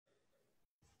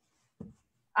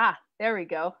There we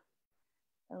go.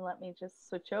 And let me just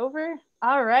switch over.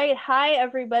 All right. Hi,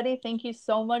 everybody. Thank you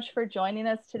so much for joining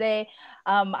us today.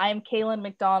 I'm Kalyn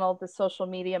McDonald, the social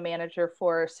media manager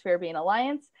for Sphere Being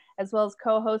Alliance, as well as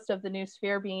co-host of the new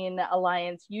Sphere Being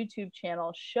Alliance YouTube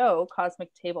channel show,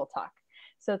 Cosmic Table Talk.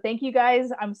 So thank you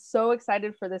guys. I'm so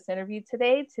excited for this interview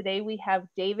today. Today we have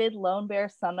David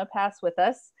Lonebear Sanipass with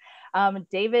us.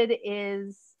 David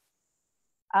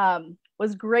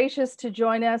was gracious to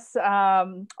join us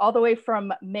all the way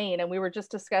from Maine. And we were just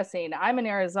discussing, I'm in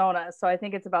Arizona, so I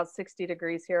think it's about 60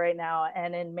 degrees here right now.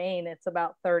 And in Maine, it's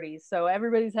about 30. So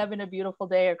everybody's having a beautiful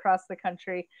day across the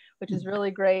country, which is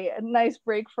really great. A nice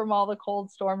break from all the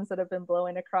cold storms that have been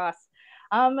blowing across.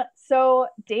 So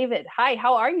David, hi,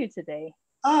 how are you today?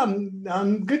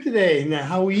 I'm good today. Now,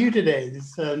 how are you today?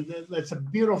 It's a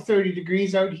beautiful 30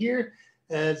 degrees out here.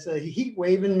 It's a heat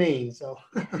wave in Maine, so.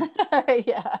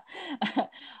 Yeah,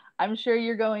 I'm sure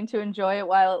you're going to enjoy it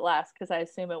while it lasts, because I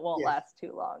assume it won't last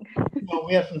too long. Well,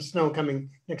 we have some snow coming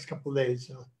next couple of days,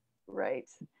 so. Right.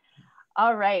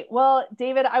 All right. Well,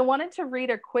 David, I wanted to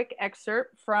read a quick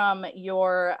excerpt from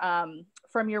your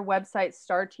website,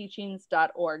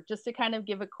 starteachings.org, just to kind of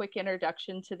give a quick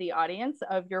introduction to the audience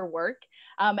of your work.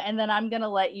 And then I'm going to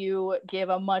let you give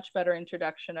a much better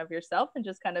introduction of yourself and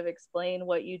just kind of explain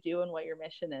what you do and what your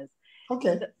mission is.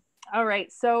 Okay. All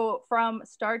right. So from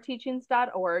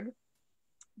starteachings.org,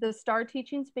 the Star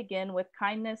Teachings begin with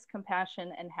kindness,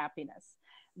 compassion, and happiness.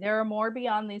 There are more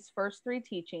beyond these first three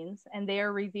teachings, and they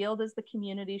are revealed as the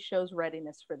community shows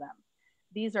readiness for them.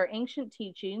 These are ancient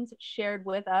teachings shared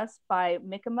with us by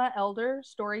Mi'kmaq elder,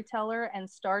 storyteller, and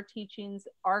Star Teachings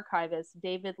archivist,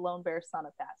 David Lonebear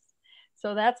Sanipass.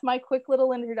 So that's my quick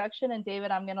little introduction, and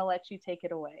David, I'm going to let you take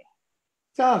it away.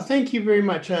 Thank you very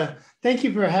much. Thank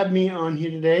you for having me on here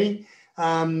today.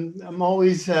 I'm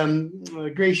always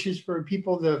gracious for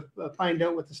people to find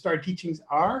out what the Star Teachings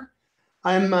are.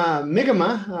 I'm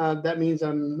Mi'kmaq. That means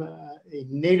I'm a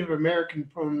Native American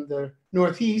from the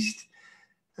Northeast.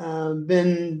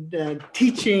 Been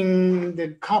teaching the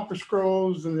Copper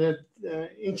Scrolls and the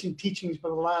ancient teachings for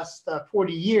the last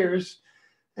 40 years.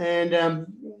 And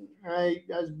I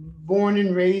was born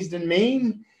and raised in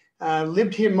Maine.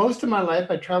 Lived here most of my life.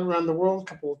 I traveled around the world a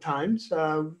couple of times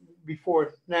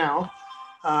before now.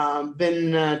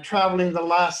 Been traveling the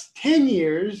last 10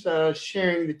 years,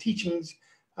 sharing the teachings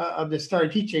of the Star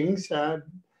Teachings. That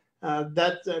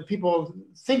people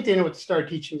think they know what the Star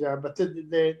Teachings are, but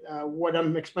what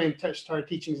I'm explaining to Star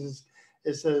Teachings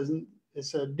is a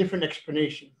different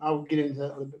explanation. I'll get into that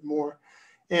a little bit more.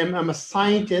 And I'm a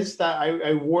scientist.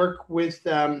 I work with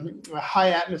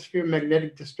high atmosphere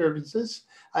magnetic disturbances.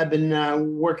 I've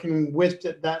been working with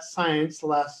that science the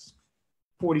last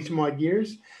 40 some odd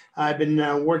years. I've been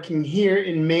working here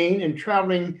in Maine and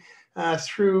traveling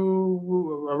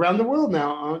through around the world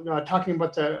now, talking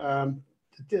about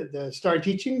the Star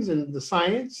Teachings and the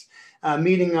science,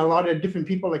 meeting a lot of different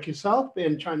people like yourself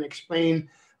and trying to explain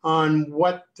on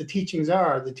what the teachings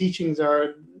are. The teachings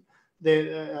are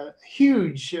the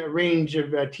huge range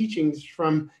of teachings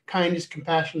from kindness,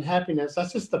 compassion, happiness.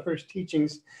 That's just the first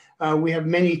teachings. We have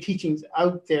many teachings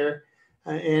out there,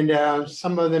 and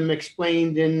some of them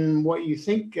explained in what you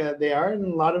think they are, and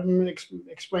a lot of them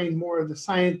explain more of the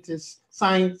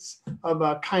science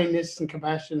of kindness and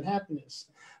compassion and happiness.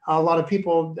 A lot of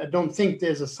people don't think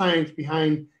there's a science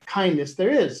behind kindness. There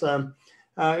is.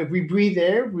 If we breathe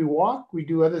air, we walk, we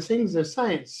do other things, there's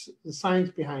science, the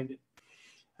science behind it.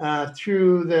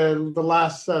 Through the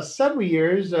last several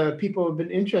years, people have been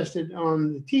interested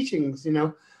on the teachings. You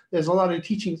know, there's a lot of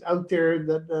teachings out there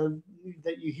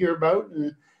that you hear about,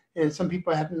 and some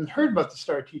people haven't heard about the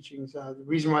Star Teachings. The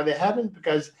reason why they haven't,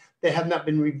 because they have not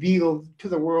been revealed to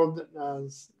the world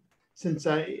since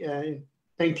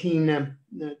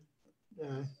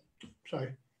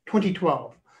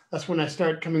 2012. That's when I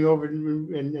started coming over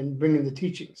and bringing the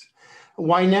teachings.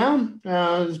 Why now?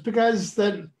 It's because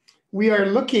that we are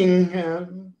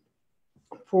looking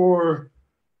for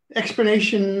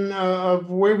explanation of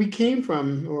where we came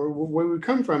from or where we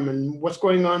come from and what's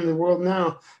going on in the world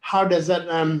now. How does that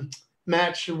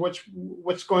match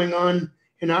what's going on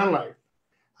in our life?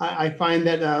 I find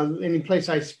that any place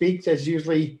I speak, there's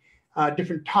usually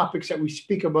different topics that we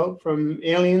speak about, from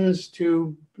aliens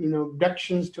to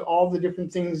abductions to all the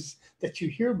different things that you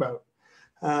hear about.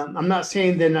 I'm not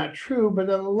saying they're not true, but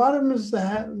a lot of them is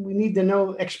we need to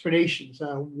know explanations,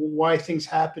 why things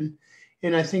happen.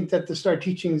 And I think that the Star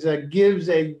Teachings gives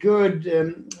a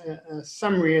good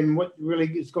summary in what really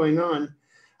is going on.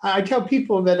 I tell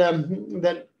people that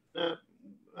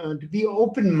to be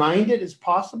open-minded is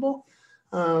possible.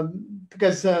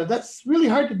 because that's really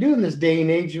hard to do in this day and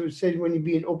age. You said when you're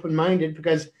being open-minded,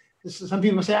 because some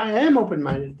people say, I am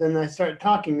open-minded. Then I start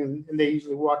talking and they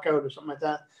usually walk out or something like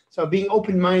that. So being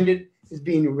open-minded is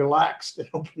being relaxed and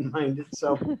open-minded.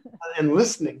 So, and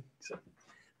listening. So,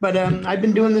 but I've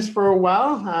been doing this for a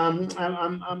while.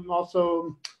 I'm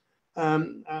also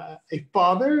a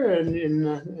father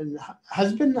and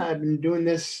husband. I've been doing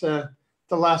this the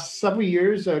last several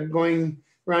years, going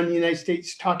around the United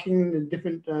States talking in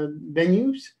different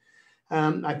venues.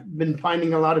 I've been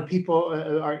finding a lot of people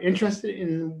are interested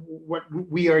in what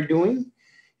we are doing,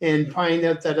 and find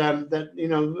out that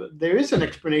that there is an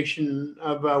explanation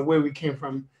of where we came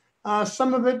from.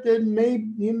 Some of it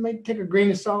you may take a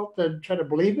grain of salt to try to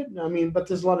believe it. I mean, but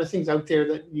there's a lot of things out there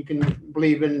that you can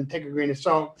believe in and take a grain of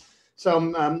salt. So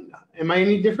am I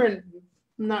any different?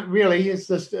 Not really. It's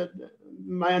just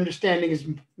my understanding is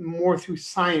more through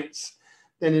science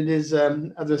than it is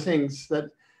other things.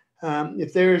 That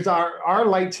if there's our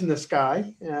lights in the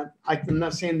sky, I'm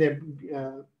not saying they're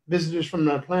visitors from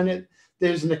another planet.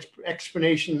 There's an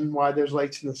explanation why there's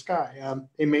lights in the sky.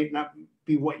 They may not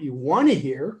be what you want to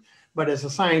hear, but as a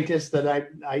scientist, that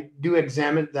I do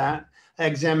examine that. I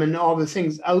examine all the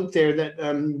things out there that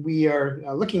we are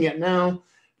looking at now,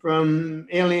 from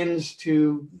aliens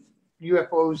to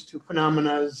UFOs to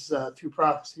phenomena, to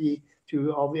prophecy,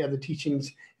 to all the other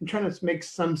teachings, and trying to make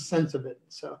some sense of it.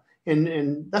 So,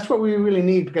 and that's what we really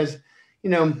need, because,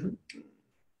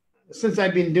 since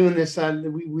I've been doing this,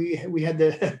 we had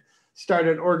to start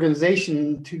an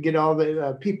organization to get all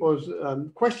the people's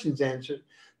questions answered.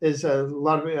 There's a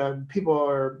lot of people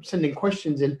are sending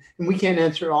questions in, and we can't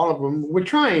answer all of them. We're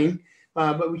trying,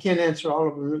 but we can't answer all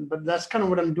of them. But that's kind of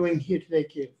what I'm doing here today,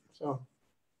 Kate. So.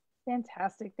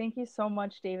 Fantastic. Thank you so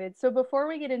much, David. So before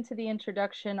we get into the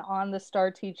introduction on the star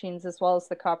teachings as well as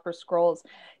the Copper Scrolls,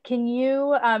 can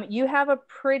you, you have a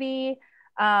pretty,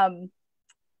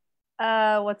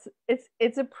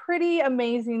 it's a pretty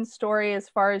amazing story as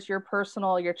far as your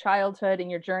childhood and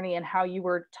your journey, and how you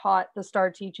were taught the star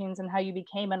teachings and how you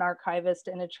became an archivist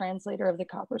and a translator of the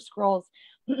Copper Scrolls.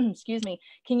 Excuse me.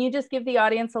 Can you just give the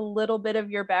audience a little bit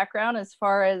of your background as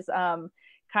far as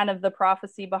kind of the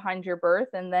prophecy behind your birth,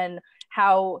 and then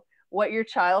what your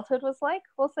childhood was like,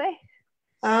 we'll say?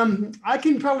 I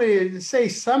can probably say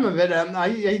some of it.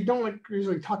 I don't like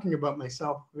usually talking about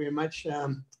myself very much.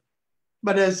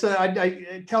 But as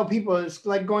I tell people, it's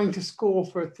like going to school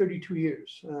for 32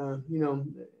 years,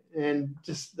 and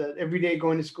just every day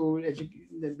going to school,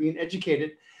 being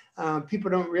educated.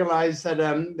 People don't realize that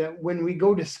that when we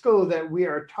go to school, that we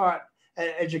are taught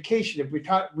education. If we're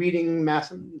taught reading,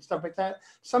 math, and stuff like that,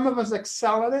 some of us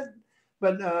excel at it,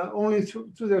 but only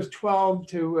through those 12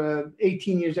 to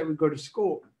 18 years that we go to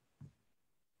school.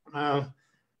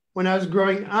 When I was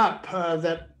growing up,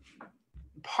 that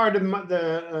part of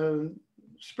the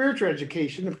spiritual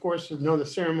education, of course, is the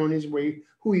ceremonies,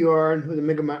 who you are and who the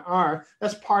Mi'kmaq are.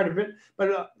 That's part of it.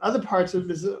 But other parts of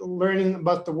it is learning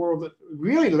about the world,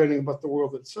 really learning about the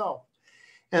world itself.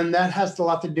 And that has a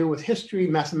lot to do with history,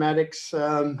 mathematics,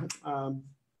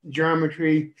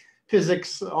 geometry,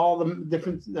 physics, all the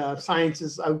different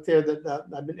sciences out there that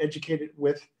I've been educated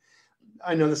with.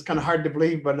 I know that's kind of hard to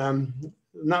believe, but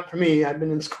not for me. I've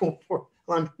been in school for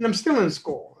a long time, and I'm still in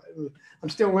school. I'm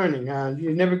still learning.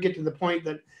 You never get to the point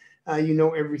that you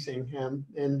know everything.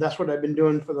 And that's what I've been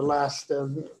doing for the last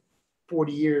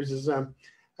 40 years, is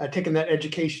taking that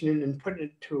education and putting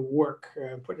it to work,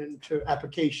 putting it into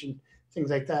application, things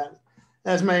like that.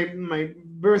 As my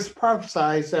birth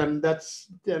prophesies, my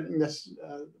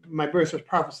birth was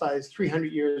prophesied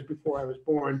 300 years before I was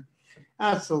born.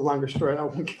 That's a longer story. I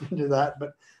won't get into that,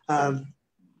 but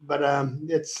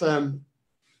it's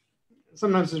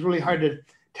sometimes it's really hard to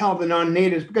tell the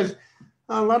non-natives, because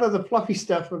a lot of the fluffy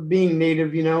stuff of being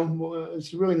native,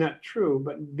 it's really not true.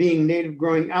 But being native,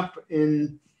 growing up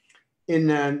in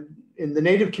the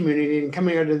native community and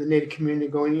coming out of the native community,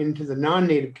 going into the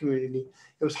non-native community,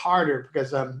 it was harder,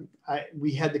 because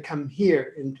we had to come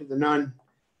here into the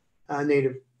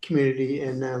non-native community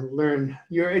and learn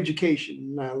your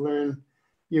education, learn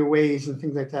your ways and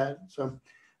things like that. So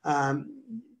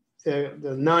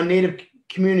the non-native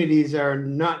communities are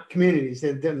not communities.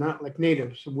 They're not like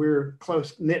natives. So we're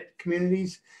close-knit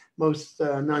communities. Most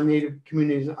non-native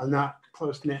communities are not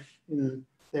close-knit.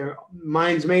 Their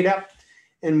minds made up.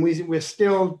 And we're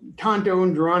still Tonto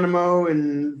and Geronimo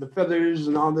and the feathers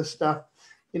and all this stuff.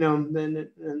 Then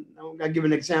I'll give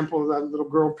an example. A little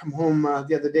girl come home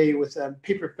the other day with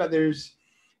paper feathers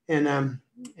and a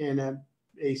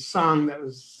song that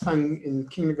was sung in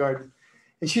kindergarten.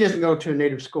 And she doesn't go to a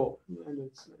native school. And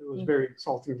it was very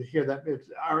insulting to hear that.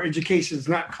 Our education is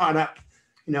not caught up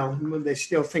You know, they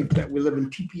still think that we live in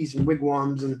teepees and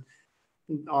wigwams and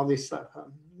all this stuff.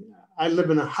 I live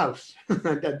in a house.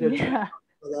 Yeah.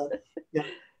 Yeah.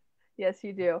 Yes,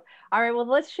 you do. All right. Well,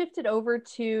 let's shift it over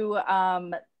to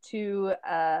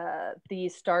the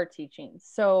STAR teachings.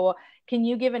 So, can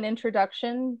you give an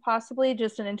introduction, possibly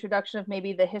just an introduction of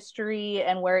maybe the history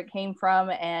and where it came from,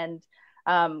 and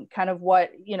kind of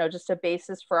what, just a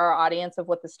basis for our audience of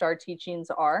what the STAR teachings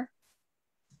are?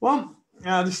 Well,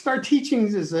 the STAR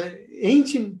teachings is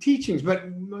ancient teachings, but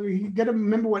you got to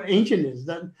remember what ancient is.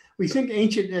 That we think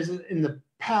ancient is in the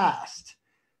past,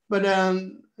 but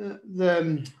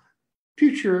the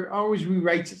future always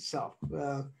rewrites itself.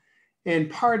 And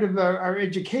part of our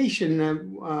education,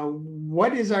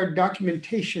 what is our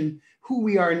documentation, who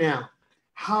we are now?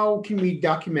 How can we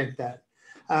document that?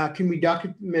 Can we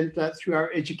document that through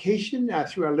our education,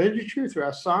 through our literature, through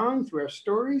our songs, through our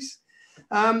stories?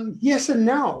 Yes and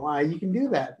no, you can do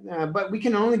that, but we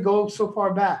can only go so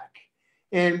far back.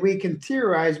 And we can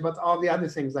theorize about all the other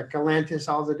things like Galantis,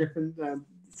 all the different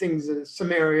things,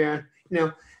 Samaria,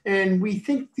 and we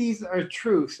think these are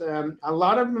truths. A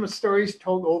lot of them are stories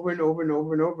told over and over and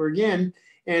over and over again,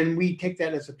 and we take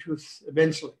that as a truth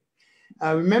eventually.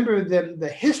 Remember that the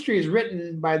history is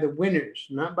written by the winners,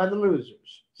 not by the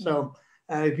losers. So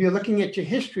if you're looking at your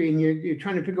history and you're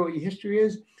trying to figure out what your history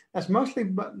is, that's mostly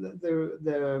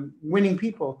the winning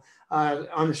people.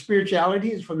 On the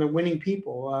spirituality, is from the winning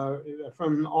people.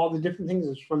 From all the different things,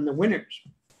 is from the winners.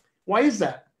 Why is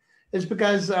that? It's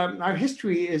because our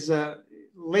history is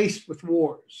laced with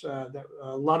wars.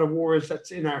 A lot of wars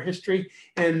that's in our history,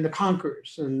 and the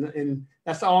conquerors, and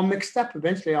that's all mixed up.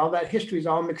 Eventually, all that history is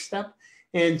all mixed up,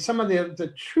 and some of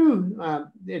the true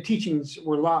teachings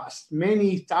were lost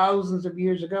many thousands of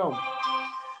years ago.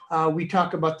 We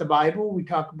talk about the Bible, we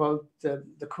talk about the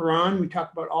Quran, we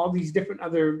talk about all these different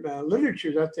other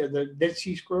literatures out there, the Dead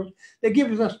Sea Scrolls. They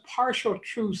give us partial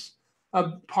truths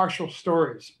of partial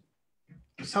stories.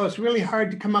 So it's really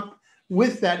hard to come up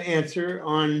with that answer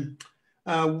on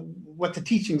what the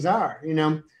teachings are.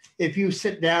 If you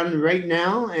sit down right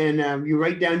now and you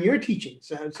write down your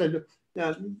teachings.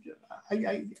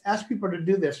 I ask people to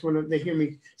do this when they hear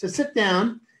me. So sit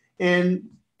down and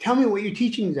tell me what your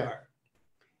teachings are.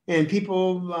 And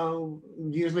people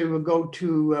usually will go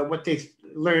to what they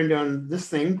learned on this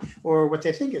thing or what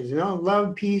they think is,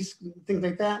 love, peace, things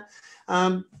like that.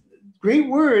 Great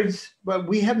words, but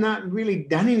we have not really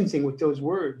done anything with those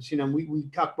words. We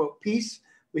talk about peace,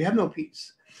 we have no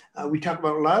peace. We talk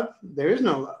about love, there is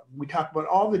no love. We talk about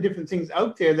all the different things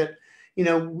out there that,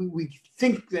 we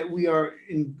think that we are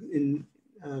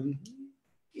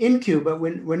into, but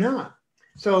we're not.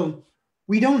 So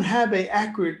we don't have an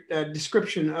accurate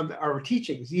description of our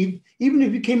teachings. Even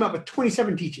if you came up with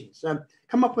 27 teachings,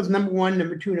 come up with number 1,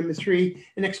 number 2, number 3,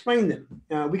 and explain them.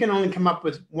 We can only come up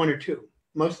with 1 or 2.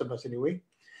 Most of us anyway.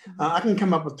 I can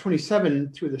come up with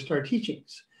 27 through the STAR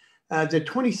teachings. The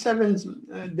 27s,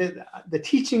 the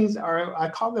teachings are, I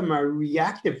call them our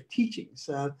reactive teachings.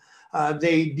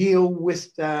 They deal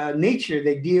with nature.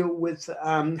 They deal with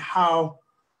how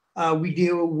we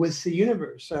deal with the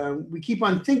universe. We keep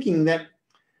on thinking that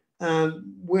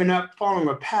we're not following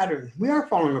a pattern. We are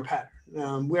following a pattern.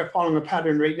 We are following a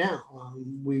pattern right now.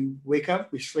 We wake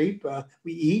up, we sleep,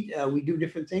 we eat, we do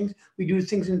different things. We do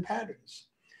things in patterns.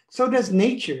 So does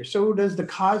nature, so does the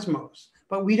cosmos,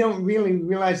 but we don't really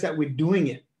realize that we're doing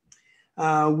it.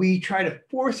 We try to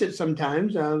force it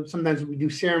sometimes. Sometimes we do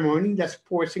ceremony, that's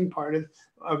forcing part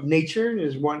of nature,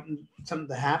 is wanting something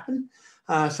to happen.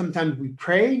 Sometimes we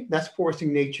pray, that's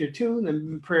forcing nature too.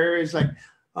 And prayer is like,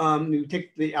 you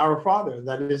take the Our Father,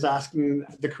 that is asking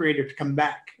the Creator to come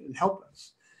back and help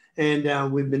us.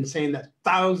 And we've been saying that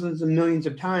thousands and millions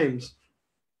of times.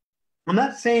 I'm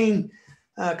not saying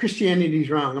Christianity is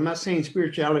wrong. I'm not saying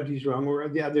spirituality is wrong or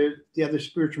the other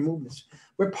spiritual movements.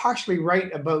 We're partially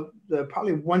right about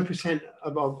probably 1%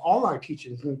 of all our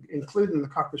teachings, including the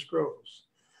Copper Scrolls.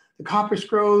 The Copper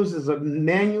Scrolls is a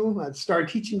manual, a STAR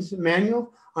teachings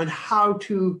manual on how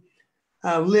to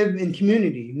live in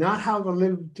community, not how to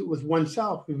live with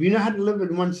oneself. If you know how to live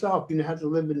with oneself, you know how to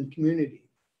live in community.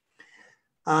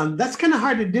 That's kind of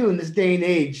hard to do in this day and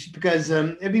age because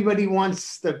everybody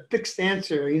wants the fixed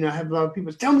answer. I have a lot of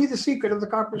people, tell me the secret of the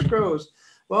Copper Scrolls.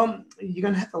 Well, you're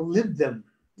going to have to live them.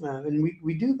 And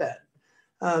we do that.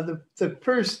 The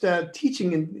first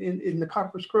teaching in the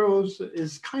Copper Scrolls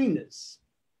is kindness.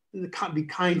 Be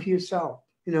kind to yourself,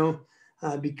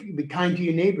 be kind to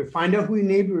your neighbor. Find out who your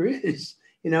neighbor is,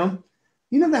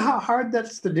 how hard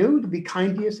that's to do, to be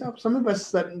kind to yourself. Some of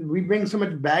us, we bring so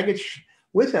much baggage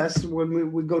with us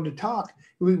when we go to talk.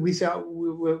 We sell,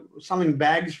 we're selling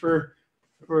bags for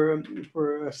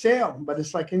for a sale, but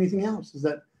it's like anything else, is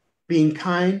that being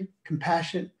kind,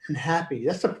 compassionate, and happy.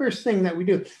 That's the first thing that we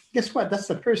do. Guess what? That's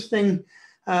the first thing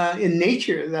in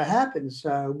nature that happens.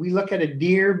 We look at a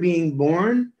deer being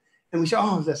born, and we say,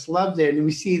 "Oh, that's love there." And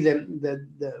we see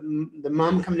the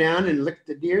mom come down and lick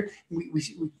the deer. We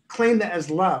claim that as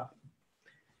love.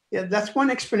 Yeah, that's one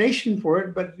explanation for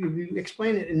it. But if you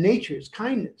explain it in nature, it's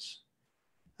kindness.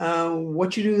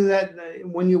 What you do that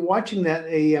when you're watching that,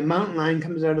 a mountain lion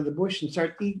comes out of the bush and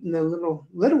starts eating the little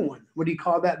one. What do you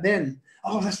call that then?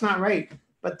 Oh, that's not right.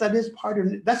 But that is part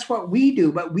of, that's what we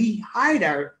do. But we hide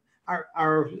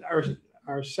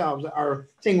ourselves, our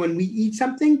thing. When we eat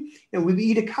something and we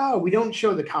eat a cow, we don't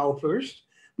show the cow first.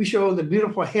 We show the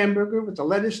beautiful hamburger with the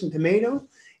lettuce and tomato,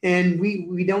 and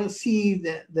we don't see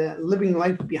the living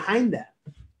life behind that.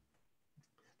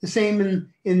 The same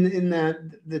in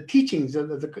the teachings of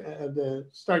the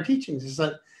Star teachings is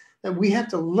that we have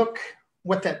to look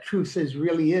what that truth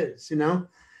really is.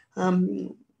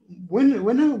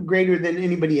 We're not greater than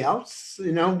anybody else.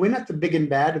 We're not the big and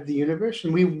bad of the universe,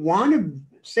 and we want to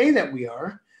say that we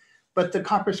are, but the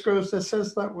Copper Scrolls that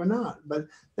says that we're not. But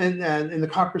in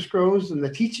the Copper Scrolls and the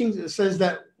teachings, it says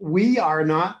that we are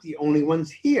not the only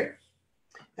ones here.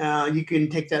 You can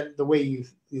take that the way you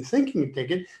think you can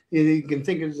take it. You can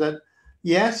think is that,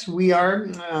 yes, we are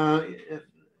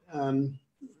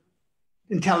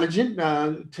intelligent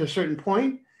to a certain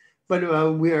point, but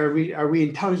are we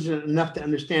intelligent enough to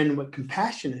understand what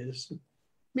compassion is?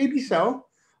 Maybe so.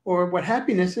 Or what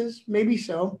happiness is? Maybe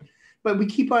so. But we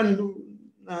keep on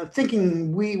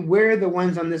thinking we're the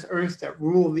ones on this earth that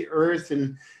rule the earth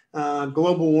and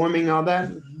global warming, all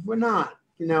that. We're not.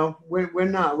 We're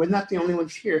not. We're not the only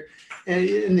ones here. And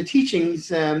in the teachings,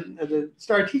 the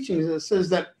Star teachings, it says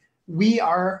that we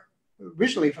are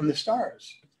originally from the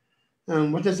stars.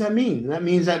 What does that mean? That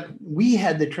means that we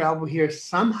had to travel here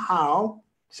somehow,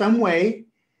 some way,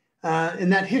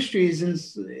 and that history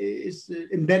is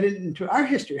embedded into our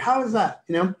history. How is that?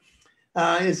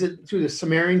 Is it through the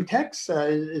Sumerian texts?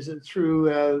 Is it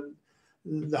through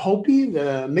the Hopi,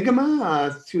 the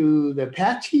Mi'kmaq, through the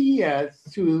Apache,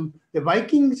 through the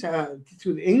Vikings,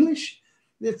 through the English?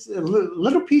 It's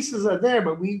little pieces are there,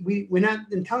 but we're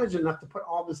not intelligent enough to put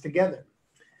all this together.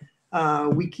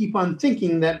 We keep on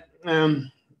thinking that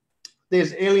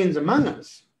there's aliens among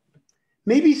us.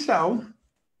 Maybe so,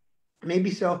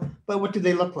 but what do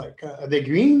they look like? Are they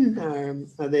green?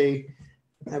 Are they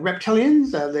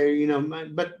reptilians? Are they,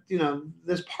 but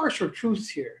there's partial truths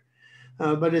here.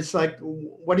 But it's like,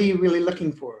 what are you really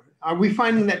looking for? Are we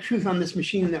finding that truth on this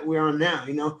machine that we're on now,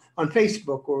 on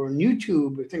Facebook or on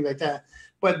YouTube or things like that?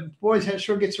 But boys, that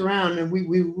sure gets around, and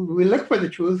we look for the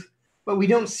truth, but we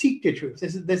don't seek the truth.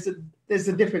 There's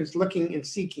a difference, looking and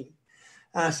seeking.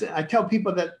 So I tell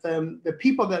people that the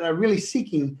people that are really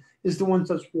seeking is the ones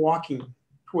that's walking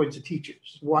towards the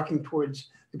teachers, walking towards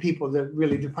the people that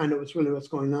really to find out what's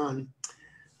going on.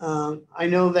 I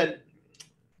know that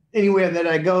anywhere that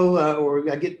I go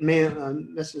or I get mail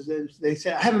messages, they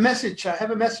say, I have a message.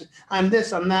 I'm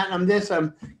this, I'm that, I'm this,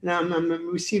 I'm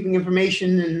receiving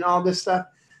information and all this stuff.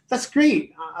 That's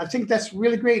great. I think that's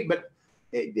really great. But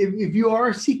if you are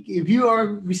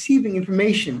receiving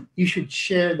information, you should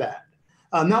share that.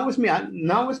 Not with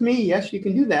me. Yes, you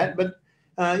can do that. But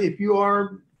if you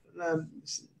are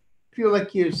feel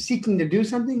like you're seeking to do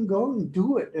something, go and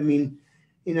do it. I mean,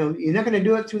 you're not going to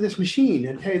do it through this machine.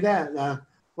 I'll tell you that.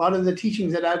 A lot of the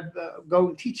teachings that I go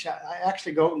and teach, I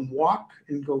actually go and walk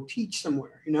and go teach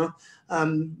somewhere.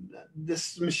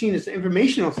 This machine is an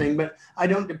informational thing, but I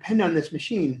don't depend on this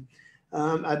machine.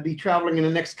 I'd be traveling in the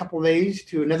next couple of days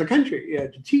to another country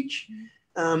to teach,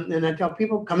 and I tell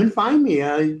people, come and find me.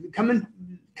 Come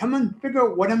and figure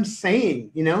out what I'm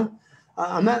saying.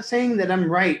 I'm not saying that I'm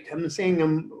right. I'm saying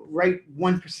I'm right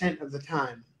 1% of the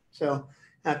time. So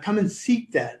come and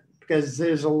seek that, because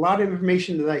there's a lot of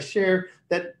information that I share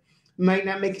that might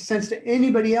not make sense to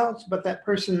anybody else but that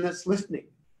person that's listening.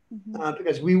 Mm-hmm.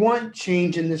 Because we want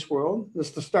change in this world. The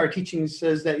Star Teaching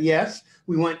says that, yes,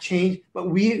 we want change, but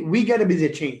we got to be the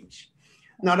change.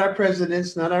 Not our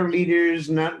presidents, not our leaders,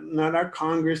 not our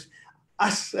Congress.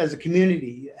 Us as a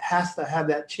community has to have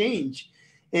that change.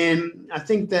 And I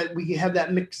think that we have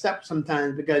that mixed up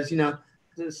sometimes because,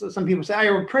 some people say, I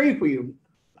will pray for you.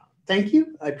 Thank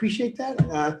you. I appreciate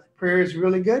that. Prayer is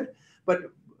really good. But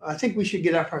I think we should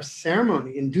get off our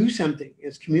ceremony and do something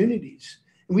as communities.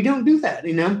 And we don't do that,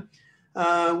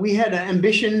 We had an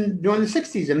ambition during the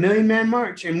 60s, a 1 Million Man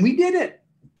March, and we did it.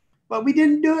 But we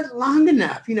didn't do it long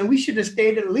enough. We should have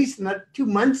stayed at least not 2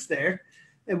 months there.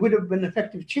 It would have been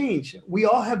effective change. We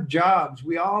all have jobs.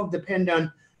 We all depend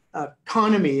on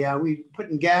economy. We put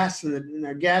in gas in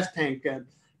our gas tank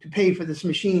to pay for this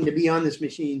machine, to be on this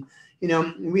machine. You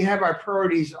know, we have our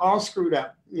priorities all screwed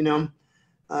up. You know,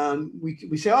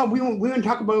 we say, oh, we want to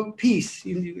talk about peace.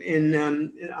 And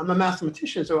I'm a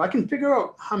mathematician, so I can figure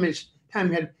out how much time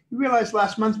we had. You realize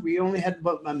last month we only had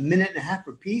about a minute and a half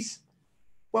for peace.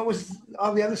 What was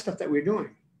all the other stuff that we were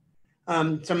doing?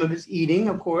 Some of it's eating,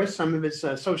 of course. Some of it's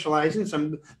socializing,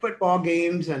 some football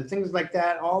games and things like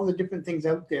that. All the different things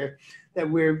out there that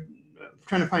we're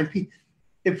trying to find peace.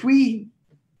 If we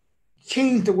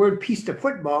change the word peace to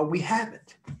football, we have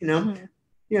it. You know,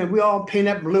 you know, we all paint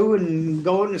up blue and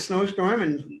go in a snowstorm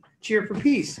and cheer for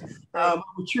peace.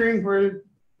 We're cheering for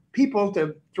people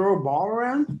to throw a ball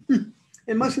around.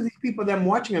 And most of these people that I'm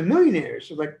watching are millionaires.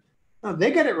 So like, oh,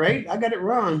 they got it right. I got it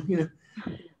wrong. You know,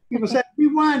 people say, we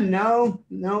won. No,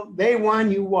 they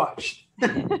won. You watched.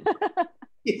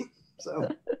 So,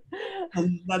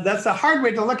 and that's a hard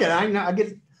way to look at it. I know I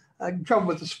get in trouble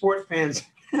with the sport fans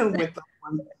with that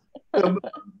one. So,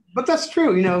 but that's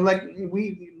true. You know, like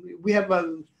we have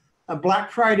a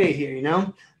Black Friday here. You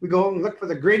know, we go and look for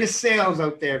the greatest sales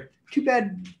out there. Too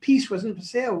bad peace wasn't for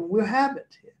sale. We'll have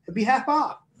it. It'll be half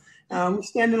off. We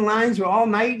stand in lines all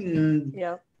night and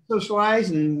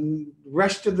socialize and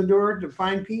rush to the door to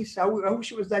find peace. I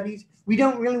wish it was that easy. We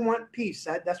don't really want peace.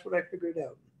 That's what I figured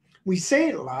out. We say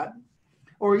it a lot,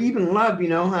 or even love. You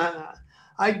know,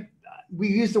 we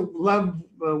use the love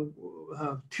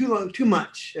too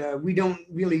much. We don't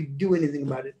really do anything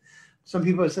about it. Some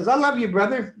people says, "I love you,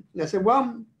 brother." And I said,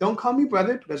 "Well, don't call me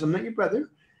brother because I'm not your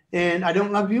brother, and I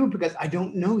don't love you because I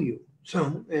don't know you."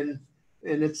 So and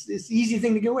it's an easy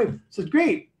thing to get away with. So it's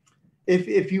great.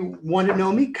 If you want to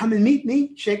know me, come and meet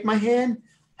me, shake my hand,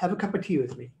 have a cup of tea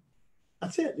with me.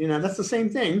 That's it. You know, that's the same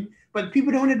thing. But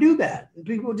people don't want to do that.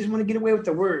 People just want to get away with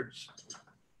the words.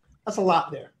 That's a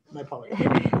lot there. My apologies.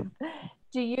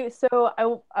 So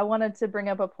I wanted to bring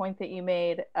up a point that you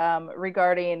made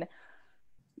regarding,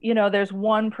 you know, there's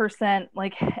 1%,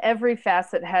 like every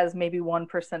facet has maybe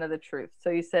 1% of the truth. So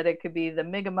you said it could be the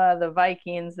Mi'kmaq, the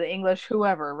Vikings, the English,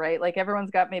 whoever, right? Like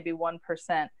everyone's got maybe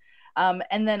 1%.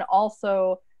 And then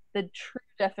also the true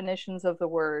definitions of the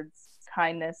words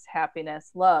kindness,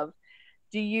 happiness, love.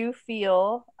 Do you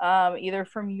feel, either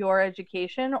from your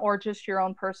education or just your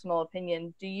own personal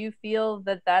opinion, do you feel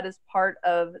that that is part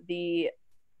of the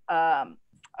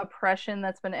oppression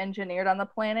that's been engineered on the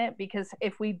planet? Because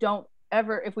if we don't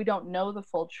know the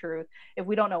full truth, if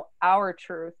we don't know our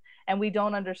truth, and we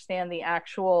don't understand the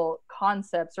actual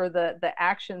concepts or the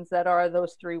actions that are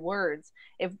those three words,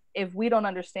 if we don't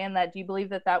understand that, do you believe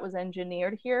that that was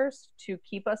engineered here to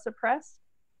keep us oppressed?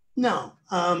 No.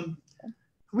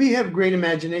 We have great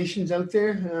imaginations out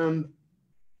there.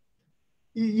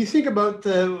 You think about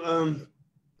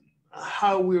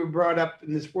how we were brought up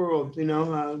in this world. You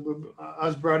know, I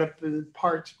was brought up in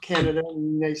parts of Canada and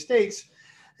the United States.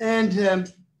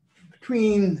 And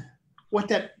between what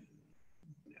that,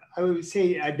 I would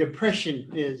say, a depression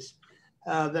is,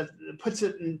 that puts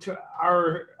it into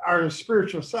our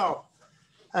spiritual self.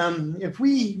 If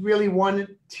we really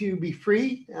wanted to be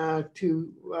free,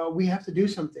 we have to do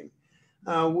something.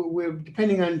 We're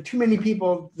depending on too many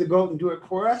people to go out and do it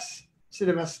for us instead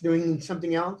of us doing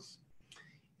something else.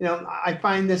 You know, I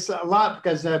find this a lot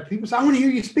because people say, "I want to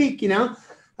hear you speak." You know,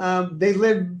 they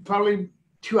live probably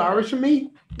 2 hours from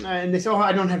me, and they say, "Oh,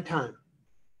 I don't have time."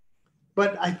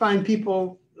 But I find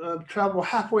people travel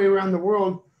halfway around the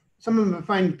world. Some of them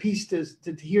find peace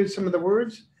to hear some of the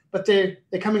words, but they're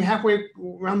coming halfway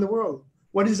around the world.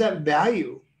 What is that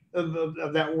value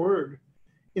of that word?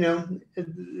 You know,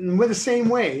 and we're the same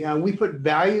way. We put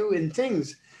value in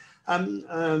things.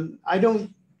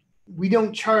 We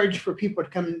don't charge for people to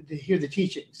come to hear the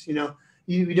teachings. You know,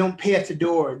 you don't pay at the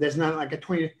door. There's not like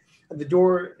the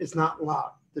door is not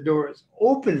locked. The door is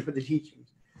open for the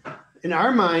teachings. In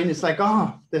our mind, it's like,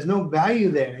 oh, there's no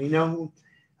value there. You know,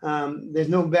 there's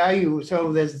no value. So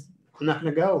I'm not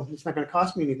going to go. It's not going to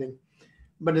cost me anything.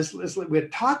 But we're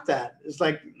taught that. It's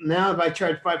like now if I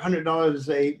charge $500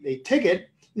 a ticket,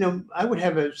 you know, I would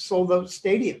have a sold out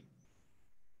stadium,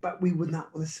 but we would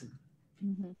not listen.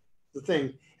 Mm-hmm. The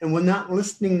thing. And we're not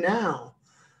listening now.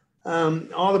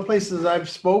 All the places I've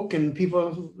spoken,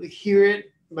 people hear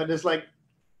it, but it's like,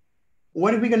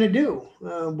 what are we going to do?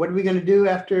 What are we going to do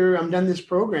after I'm done this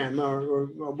program? Or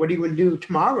what are you going to do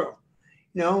tomorrow?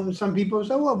 You know, some people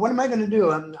say, well, what am I going to do?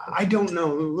 I don't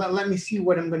know. Let me see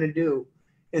what I'm going to do.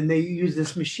 And they use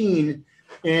this machine.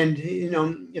 And, you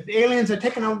know, if aliens are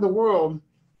taking over the world,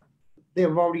 they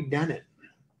have already done it.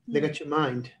 They got your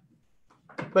mind.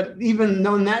 But even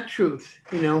knowing that truth,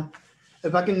 you know,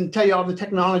 if I can tell you all the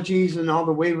technologies and all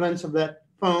the wavelengths of that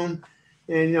phone,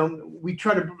 and we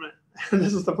try to.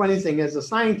 This is the funny thing, as a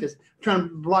scientist, trying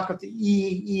to block out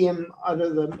the EM out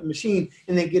of the machine,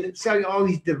 and they sell you all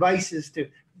these devices to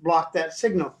block that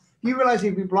signal. You realize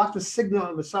if you block the signal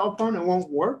of a cell phone, it won't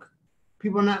work?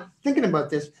 People are not thinking about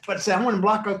this, but say, I want to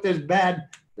block out those bad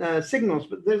signals,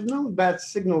 but there's no bad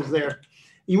signals there.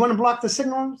 You want to block the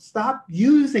signal? Stop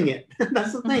using it.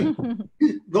 That's the thing.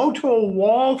 Go to a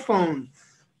wall phone.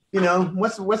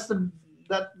 What's the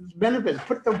benefit?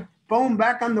 Put the phone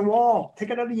back on the wall. Take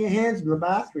it out of your hands in the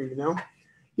bathroom.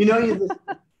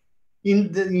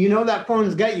 That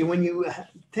phone's got you when you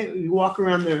walk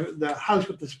around the house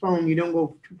with this phone. You don't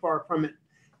go too far from it.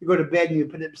 You go to bed and you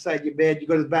put it beside your bed. You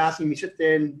go to the bathroom. You sit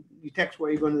there and you text while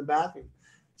you're going to the bathroom.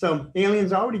 So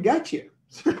aliens already got you.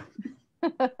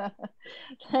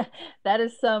 That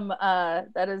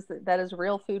is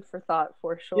real food for thought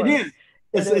for sure. It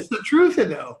is. It's the truth,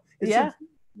 though. Yeah.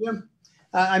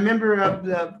 I remember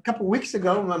a couple of weeks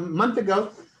ago, a month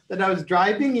ago, that I was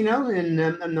driving, and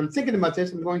I'm thinking about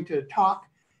this. I'm going to talk,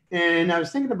 and I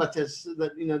was thinking about this.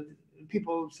 That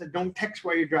people said don't text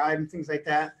while you drive and things like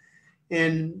that,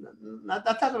 and I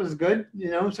thought it was good,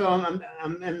 So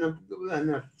I'm in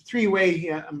the three-way.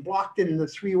 I'm blocked in the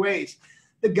three ways.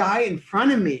 The guy in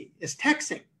front of me is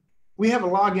texting. We have a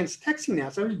law against texting now,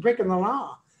 so he's breaking the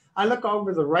law. I look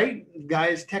over the right, the guy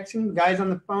is texting, the guy's on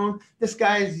the phone, this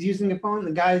guy is using the phone,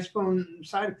 the guy's phone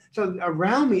side. So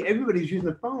around me, everybody's using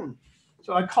the phone.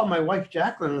 So I called my wife,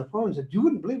 Jacqueline, on the phone and said, you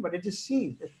wouldn't believe what I just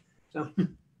seen. So,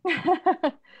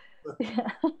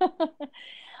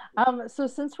 so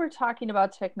since we're talking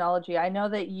about technology, I know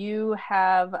that you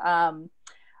have,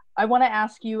 I want to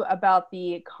ask you about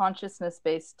the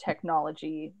consciousness-based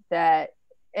technology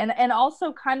and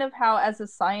also kind of how, as a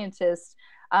scientist,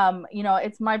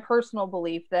 it's my personal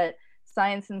belief that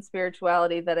science and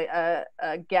spirituality, that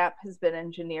a gap has been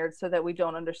engineered so that we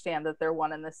don't understand that they're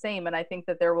one and the same. And I think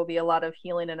that there will be a lot of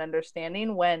healing and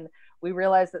understanding when we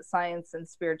realize that science and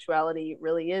spirituality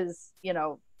really is,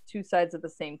 two sides of the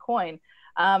same coin.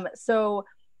 So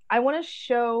I want to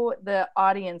show the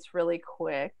audience really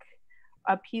quick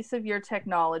a piece of your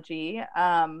technology,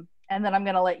 and then I'm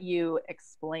going to let you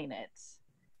explain it.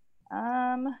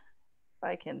 If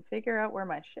I can figure out where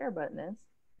my share button is.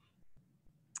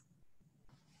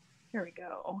 Here we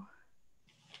go.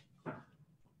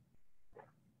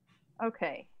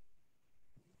 Okay.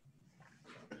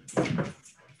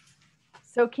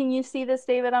 So can you see this,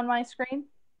 David, on my screen?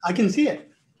 I can see it.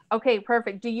 Okay,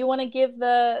 perfect. Do you want to give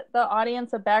the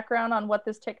audience a background on what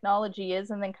this technology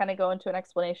is and then kind of go into an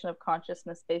explanation of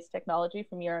consciousness-based technology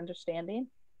from your understanding?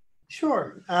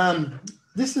 Sure.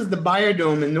 This is the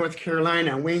Biodome in North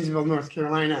Carolina, Waynesville, North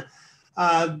Carolina.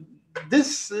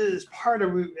 This is part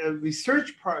of a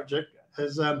research project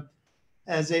as a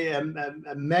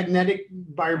magnetic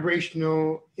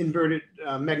vibrational inverted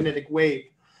magnetic wave.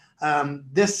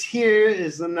 This here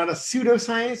is not a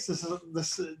pseudoscience.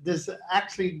 This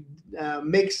actually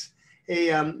makes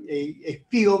a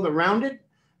field around it.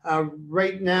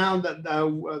 Right now,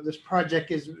 this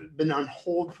project has been on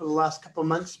hold for the last couple of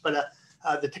months, but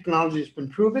the technology has been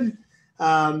proven.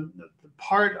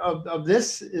 Part of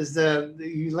this is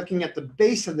you're looking at the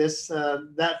base of this.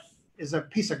 That is a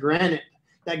piece of granite.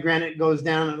 That granite goes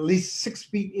down at least 6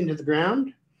 feet into the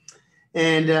ground.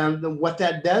 And what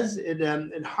that does,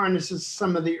 it harnesses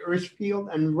some of the earth field,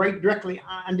 and right directly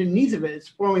underneath of it is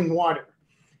flowing water.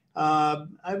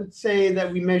 I would say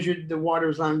that we measured the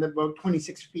waters on about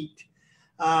 26 feet.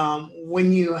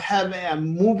 When you have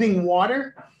moving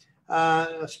water,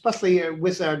 especially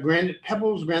with granite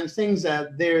pebbles, granite things,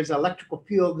 there's an electrical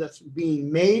field that's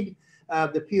being made.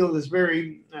 The field is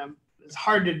it's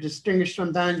hard to distinguish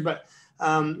sometimes, but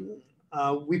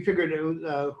we figured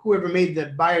whoever made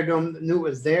the biodome knew it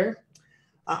was there.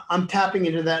 I'm tapping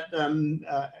into that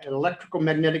electrical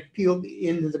magnetic field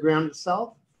into the ground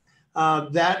itself.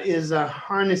 That is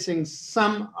harnessing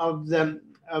some of the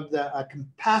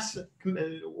capacitor.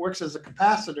 Works as a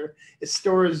capacitor. It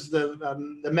stores the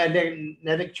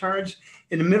magnetic charge.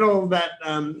 In the middle of that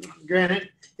granite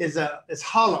is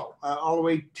hollow all the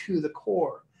way to the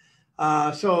core.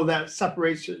 So that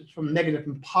separates it from negative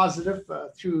and positive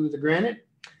through the granite.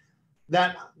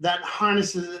 That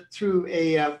harnesses it through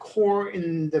a core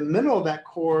in the middle of that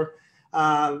core.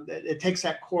 It takes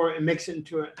that core and makes it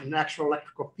into an actual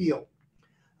electrical field.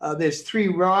 There's 3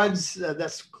 rods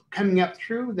that's coming up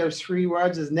through. Those 3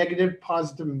 rods is negative,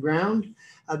 positive, and ground.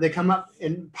 They come up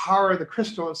and power the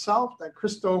crystal itself. That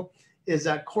crystal is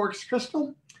a quartz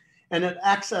crystal, and it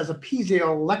acts as a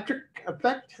piezoelectric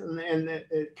effect, and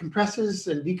it compresses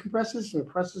and decompresses and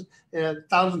compresses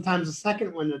 1,000 times a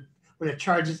second when a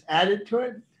charge is added to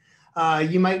it.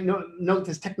 You might note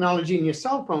this technology in your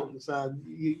cell phones.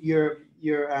 Your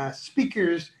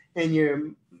speakers and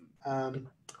your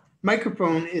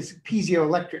microphone is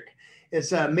piezoelectric.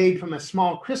 It's made from a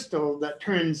small crystal that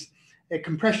turns a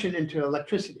compression into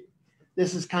electricity.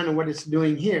 This is kind of what it's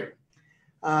doing here.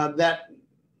 That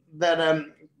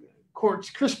quartz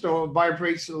crystal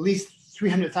vibrates at least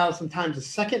 300,000 times a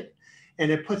second,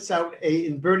 and it puts out a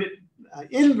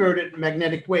inverted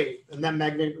magnetic wave, and that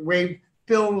magnetic wave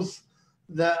fills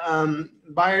the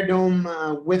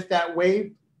biodome with that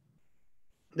wave.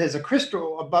 There's a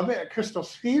crystal above it, a crystal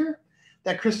sphere.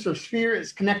 That crystal sphere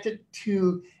is connected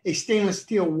to a stainless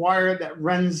steel wire that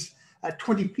runs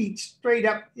 20 feet straight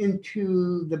up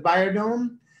into the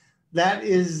biodome. That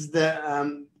is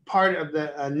the part of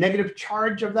the negative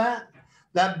charge of that.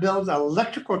 That builds an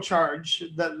electrical charge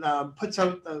that puts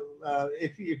out,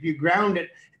 if you ground it,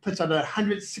 it puts out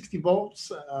 160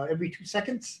 volts every 2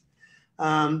 seconds.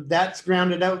 That's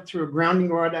grounded out through a grounding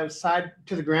rod outside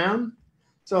to the ground.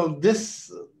 So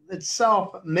this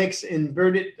itself makes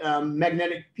inverted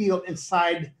magnetic field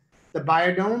inside the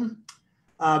biodome.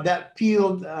 That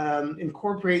field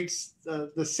incorporates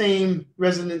the same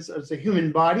resonance as the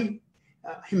human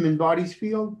body's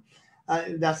field.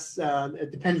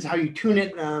 It depends how you tune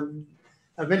it.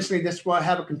 Eventually this will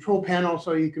have a control panel,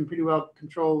 so you can pretty well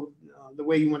control the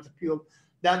way you want the field.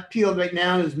 That field right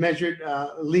now is measured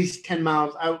at least 10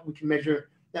 miles out. We can measure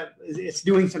that it's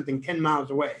doing something 10 miles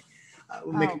away.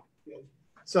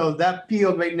 So that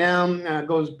field right now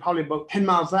goes probably about 10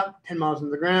 miles up, 10 miles in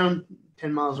the ground,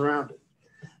 10 miles around it.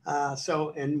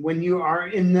 And when you are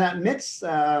in that midst,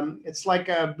 it's like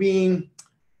being,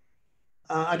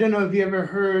 I don't know if you ever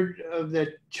heard of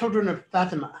the Children of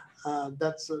Fatima.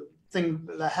 That's a thing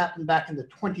that happened back in the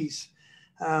 20s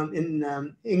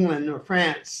in England or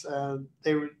France.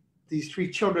 These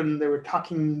 3 children, they were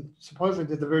talking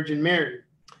supposedly to the Virgin Mary.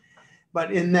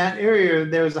 But in that area,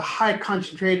 there was a high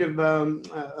concentration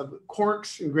of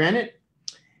quartz and granite.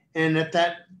 And at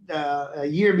that a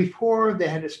year before, they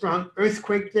had a strong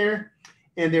earthquake there.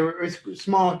 And there were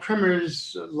small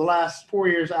tremors the last 4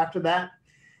 years after that.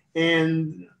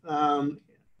 And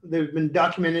they've been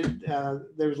documented.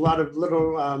 There's a lot of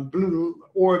little blue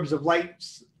orbs of light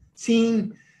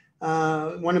seen.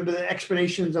 One of the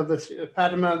explanations of the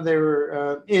Fatima, they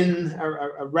were in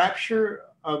a rapture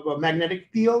of a magnetic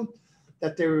field,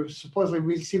 that they were supposedly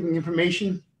receiving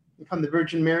information from the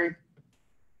Virgin Mary,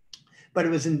 but it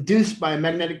was induced by a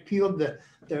magnetic field,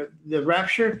 the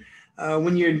rapture.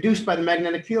 When you're induced by the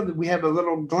magnetic field, we have a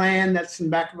little gland that's in the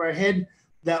back of our head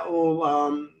that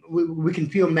will, we can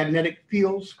feel magnetic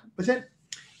fields with it.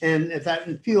 And if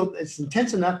that field is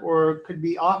intense enough or could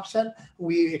be offset,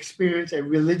 we experience a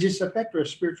religious effect or a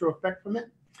spiritual effect from it.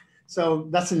 So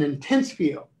that's an intense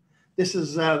field. This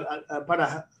is about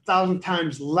 1,000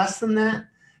 times less than that.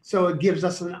 So it gives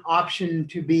us an option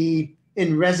to be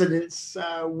in resonance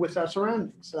with our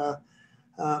surroundings.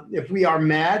 If we are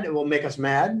mad, it will make us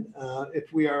mad.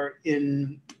 If we are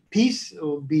in peace, it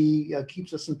will be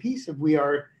keeps us in peace. If we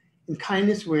are in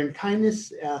kindness, we're in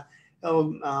kindness.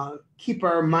 It'll keep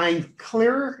our mind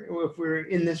clearer if we're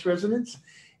in this resonance.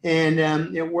 And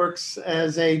it works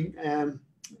as a,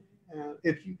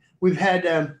 we've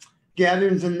had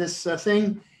gatherings in this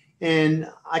thing, and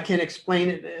I can't explain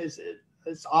it.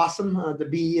 It's awesome to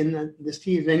be in this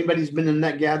team. If anybody's been in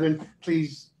that gathering,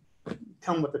 please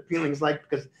tell them what the feeling is like,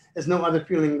 because there's no other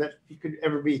feeling that you could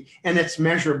ever be, and it's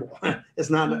measurable. It's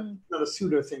not a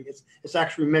pseudo thing. It's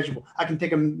actually measurable. I can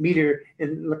take a meter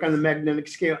and look on the magnetic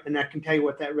scale, and I can tell you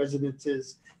what that resonance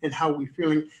is and how we're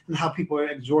feeling and how people are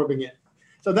absorbing it.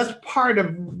 So that's part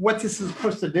of what this is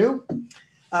supposed to do.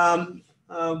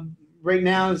 Right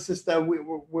now, it's just that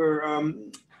we're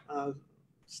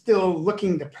still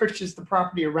looking to purchase the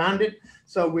property around it,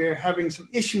 so we're having some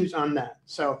issues on that.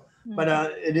 So. But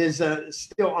it is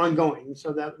still ongoing,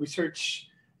 so that research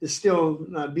is still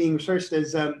being researched.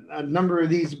 There's a number of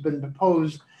these have been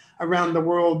proposed around the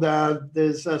world.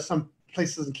 There's some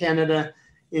places in Canada,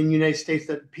 in the United States,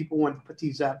 that people want to put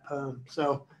these up.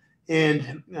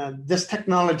 This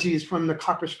technology is from the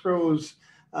Copper Scrolls.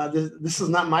 This is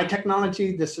not my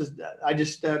technology. This is I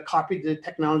just copied the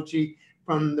technology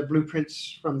from the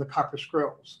blueprints from the Copper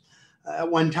Scrolls. At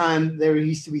one time, there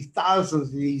used to be thousands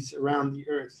of these around the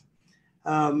earth.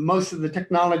 Most of the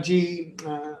technology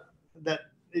that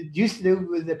it used to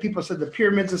do, the people said the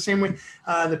pyramids the same way.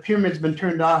 The pyramids been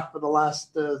turned off for the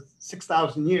last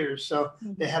 6,000 years, so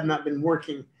they have not been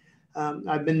working.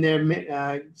 I've been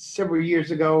there several years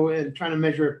ago and trying to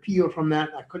measure a field from that.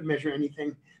 I couldn't measure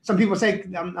anything. Some people say,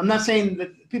 I'm not saying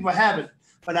that people haven't,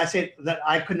 but I say that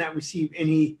I could not receive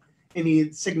any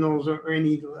any signals or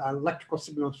any electrical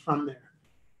signals from there.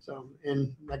 So,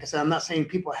 and like I said, I'm not saying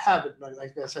people have it, but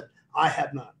like I said, I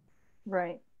have not.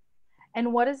 Right.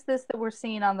 And what is this that we're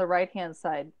seeing on the right-hand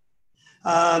side?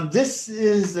 This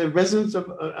is the resonance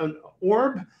of an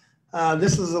orb.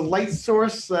 This is a light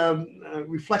source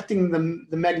reflecting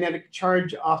the magnetic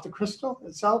charge off the crystal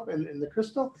itself and the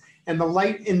crystal. And the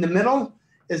light in the middle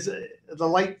is the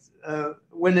light,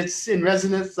 when it's in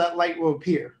resonance, that light will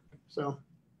appear. So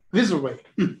visually.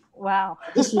 Wow.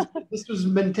 This was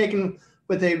been taken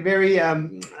with a very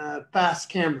fast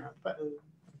camera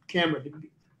to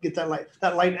get that light.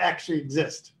 That light actually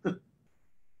exists.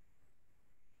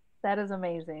 That is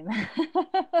amazing.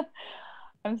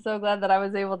 I'm so glad that I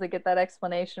was able to get that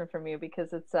explanation from you,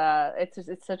 because it's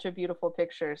such a beautiful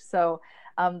picture. So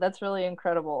that's really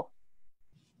incredible.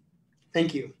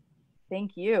 Thank you.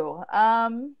 Thank you.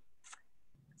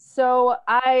 So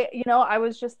I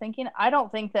was just thinking, I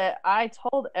don't think that I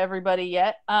told everybody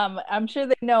yet. I'm sure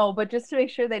they know, but just to make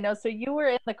sure they know. So you were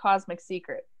in The Cosmic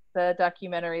Secret, the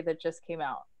documentary that just came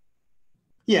out.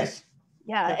 Yes.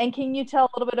 Yeah. And can you tell a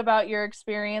little bit about your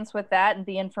experience with that and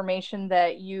the information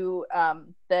that you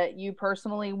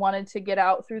personally wanted to get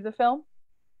out through the film?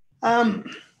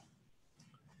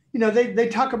 They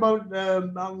talk about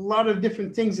a lot of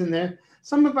different things in there.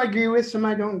 Some of I agree with, some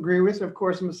I don't agree with. Of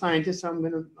course, I'm a scientist, so I'm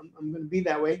gonna be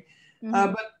that way.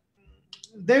 Mm-hmm. But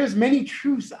there's many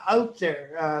truths out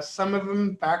there. Some of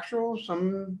them factual,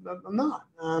 some not.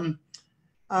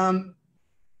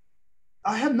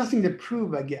 I have nothing to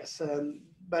prove, I guess.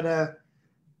 But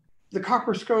the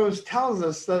Copper Scrolls tells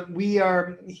us that we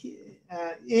are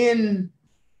in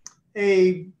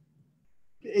a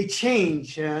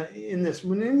change in this.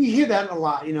 And you hear that a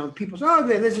lot. People say, "Oh,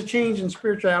 there's a change in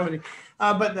spirituality."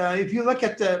 But if you look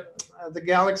at the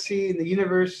galaxy and the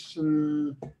universe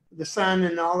and the sun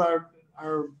and all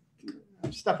our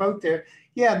stuff out there,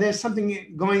 yeah, there's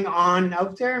something going on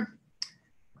out there.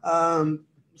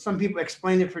 Some people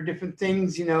explain it for different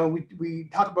things. We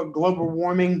talk about global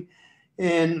warming,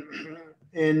 and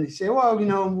say, well,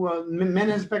 men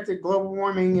has affected global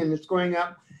warming and it's going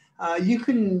up. You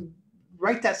can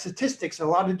write that statistics a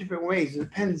lot of different ways. It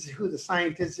depends who the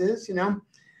scientist is.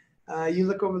 You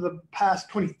look over the past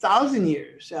 20,000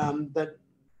 years that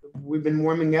we've been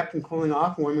warming up and cooling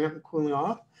off, warming up and cooling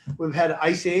off. We've had an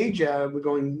ice age. We're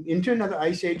going into another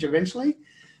ice age eventually.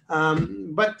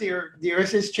 But the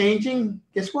Earth is changing.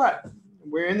 Guess what?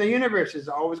 We're in the universe. It's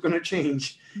always going to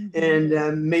change,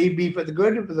 and maybe for the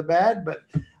good or for the bad. But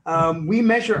we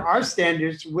measure our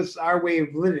standards with our way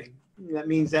of living. That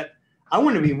means that I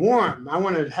want to be warm. I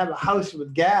want to have a house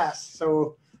with gas,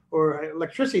 or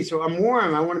electricity, so I'm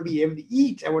warm. I want to be able to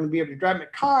eat. I want to be able to drive my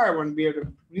car. I want to be able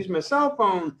to use my cell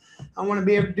phone. I want to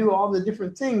be able to do all the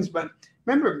different things. But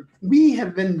remember, we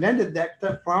have invented that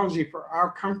technology for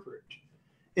our comfort.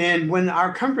 And when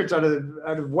our comfort's out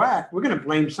of whack, we're going to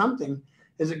blame something.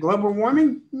 Is it global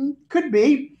warming? Could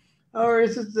be. Or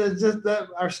is it just that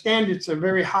our standards are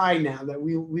very high now that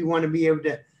we want to be able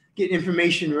to get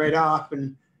information right off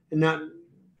and not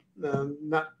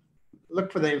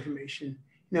look for the information.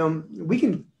 We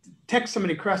can text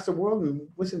somebody across the world in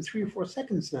within 3 or 4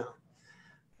 seconds now.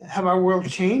 Have our world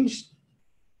changed?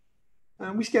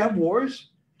 We still have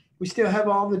wars. We still have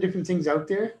all the different things out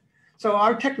there. So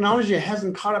our technology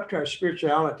hasn't caught up to our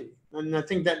spirituality. And I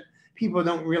think that people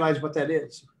don't realize what that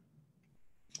is.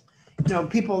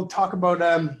 People talk about,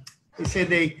 they say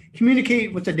they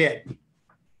communicate with the dead.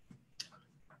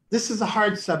 This is a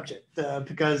hard subject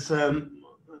because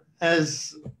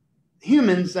as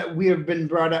humans that we have been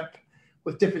brought up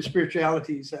with different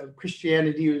spiritualities.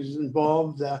 Christianity was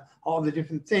involved, all the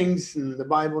different things, and the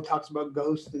Bible talks about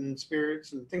ghosts and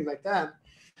spirits and things like that.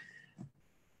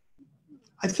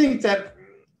 I think that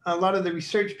a lot of the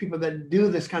research people that do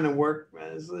this kind of work,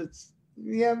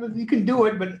 you can do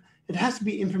it, but it has to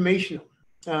be informational.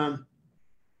 Do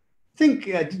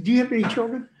you have any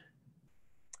children?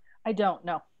 I don't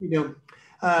know. You don't.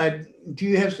 Do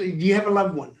you have a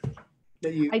loved one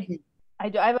that you? I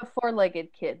do. I have a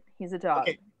 4-legged kid. He's a dog.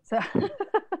 Okay. So.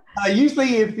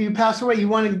 Usually, if you pass away, you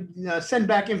want to send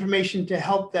back information to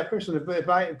help that person. If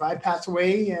I pass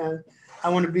away, I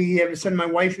want to be able to send my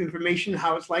wife information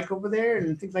how it's like over there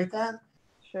and things like that.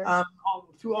 Sure.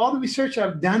 Through all the research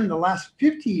I've done the last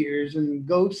 50 years in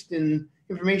ghost and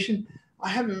information, I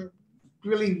haven't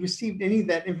really received any of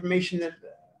that information that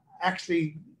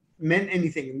actually meant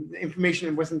anything. The information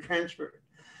that wasn't transferred.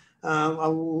 A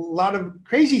lot of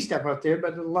crazy stuff out there,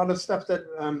 but a lot of stuff that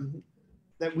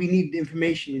that we need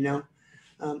information.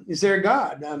 Is there a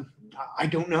God? I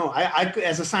don't know.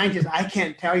 As a scientist, I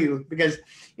can't tell you because,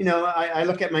 I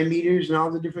look at my meters and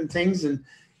all the different things, and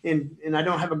I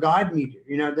don't have a God meter.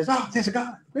 There's a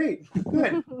God. Great,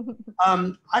 good.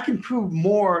 I can prove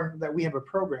more that we have a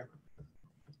programmer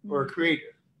or a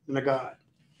creator than a God.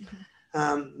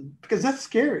 Because that's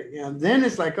scary. Then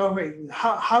it's like, oh wait,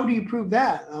 how do you prove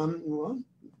that?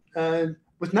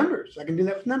 With numbers. I can do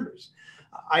that with numbers.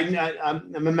 I'm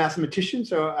a mathematician,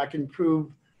 so I can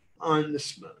prove on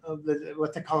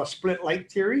what they call a split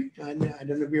light theory. I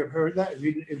don't know if you've heard that.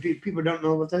 If people don't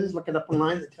know what that is, look it up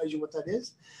online. That tells you what that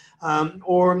is.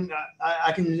 Or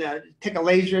I can take a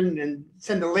laser and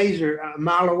send a laser a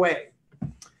mile away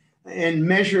and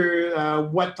measure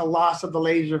what the loss of the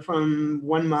laser from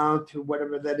 1 mile to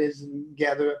whatever that is, and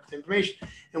gather up the information.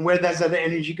 And where does that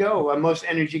energy go? Most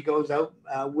energy goes out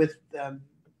with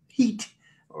heat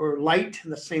or light,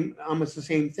 almost the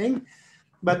same thing.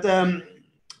 But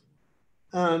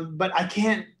I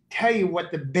can't tell you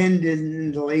what the bend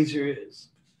in the laser is.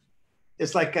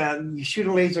 It's like you shoot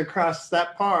a laser across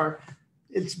that far,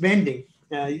 it's bending.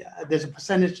 There's a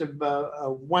percentage of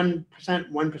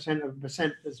 1% of a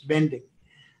percent that's bending.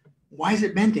 Why is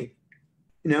it bending?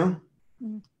 Well,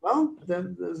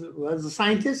 as a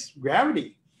scientist,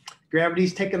 gravity.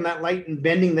 Gravity's taking that light and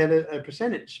bending that a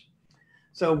percentage.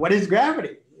 So what is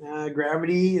gravity?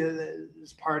 Gravity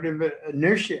is part of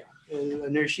inertia.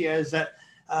 Inertia is that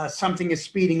something is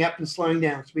speeding up and slowing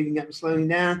down,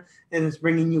 and it's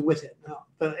bringing you with it.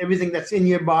 Everything that's in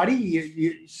your body,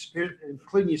 your spirit,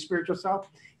 including your spiritual self,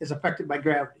 is affected by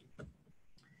gravity.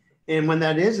 And when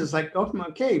that is, it's like,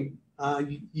 okay,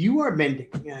 you are bending.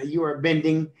 You are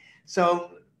bending.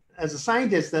 So as a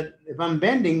scientist, that if I'm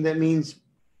bending, that means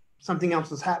something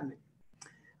else is happening.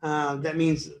 That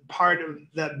means part of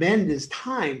that bend is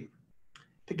time,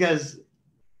 because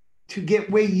to get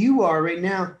where you are right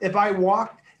now, if I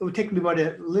walked, it would take me about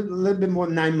a little bit more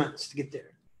than 9 months to get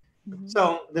there. Mm-hmm.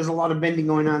 So there's a lot of bending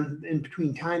going on in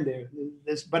between time there,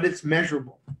 but it's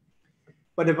measurable.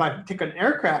 But if I take an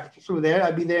aircraft through there,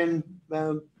 I'd be there in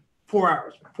 4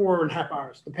 hours, 4.5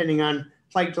 hours, depending on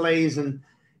flight delays and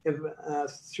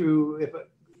through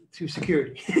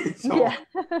security.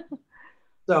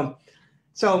 But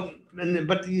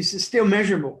it's still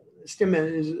measurable. It's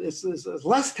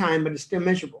less time, but it's still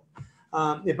measurable.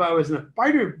 If I was in a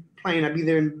fighter plane, I'd be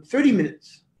there in 30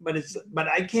 minutes. But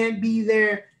I can't be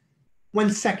there 1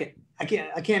 second. I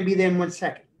can't be there in 1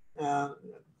 second.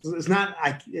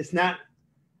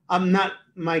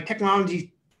 My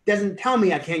technology doesn't tell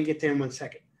me I can't get there in 1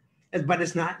 second. But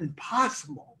it's not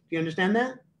impossible. Do you understand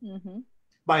that? Mm-hmm.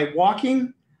 By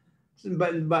walking,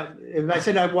 but if I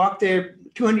said I walked there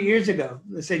 200 years ago,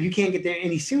 they said you can't get there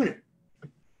any sooner.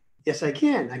 Yes, I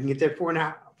can. I can get there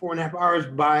 4.5 hours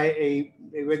by a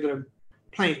regular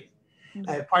plane. Mm-hmm.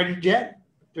 A fighter jet,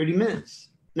 30 minutes.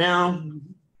 Now,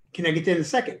 can I get there in a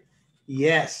second?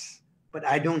 Yes, but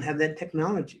I don't have that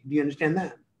technology. Do you understand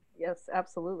that? Yes,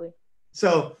 absolutely.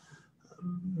 So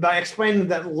by explaining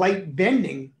that light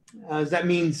bending, that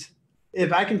means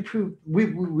if I can prove,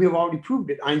 we've already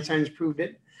proved it. Einstein's proved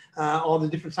it. All the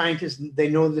different scientists, they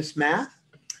know this math.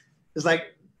 It's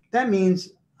like, that means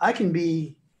I can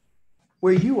be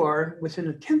where you are within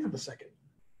 1/10 of a second.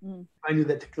 Mm. I knew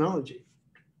that technology.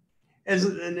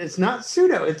 And it's not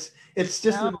pseudo. It's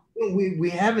just we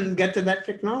haven't got to that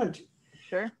technology.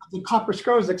 Sure. The copper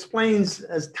scrolls explains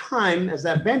as time, as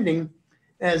that bending,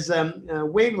 as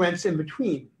wavelengths in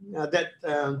between.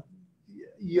 That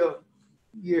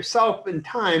yourself in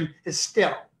time is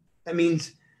still. That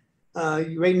means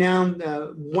right now,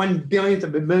 1 billionth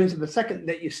of a billionth of a second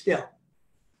that you still.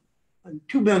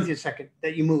 2 billionth of a second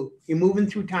that you move. You're moving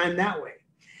through time that way.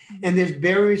 And there's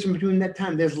barriers in between that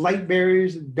time. There's light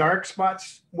barriers, dark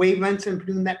spots, wavelengths in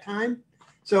between that time.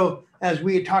 So as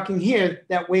we are talking here,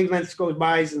 that wavelength goes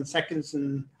by in seconds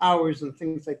and hours and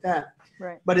things like that.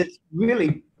 Right. But it's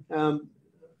really,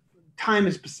 time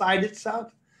is beside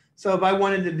itself. So if I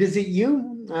wanted to visit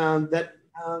you,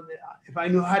 if I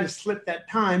knew how to slip that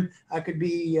time, I could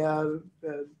be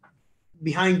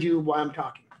behind you while I'm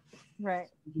talking. Right.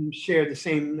 We share the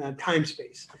same time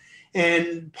space.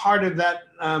 And part of that,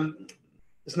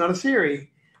 it's not a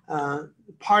theory,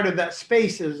 part of that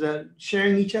space is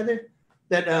sharing each other.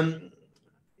 That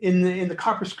in the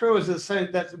copper scrolls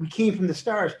that we came from the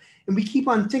stars, and we keep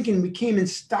on thinking we came in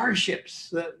starships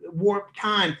that warp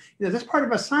time. That's part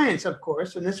of our science, of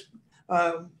course, and this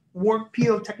warp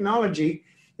field technology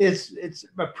it's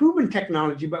a proven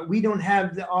technology, but we don't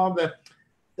have all the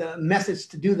methods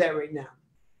to do that right now.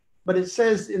 But it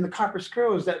says in the copper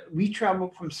scrolls that we travel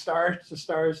from stars to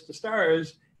stars to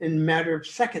stars in a matter of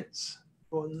seconds.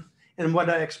 And And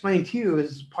what I explained to you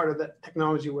is part of that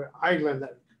technology where I learned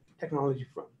that technology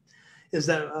from, is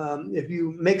that if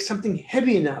you make something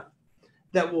heavy enough,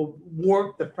 that will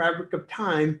warp the fabric of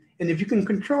time. And if you can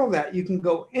control that, you can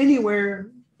go anywhere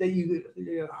that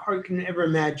your heart can ever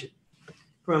imagine,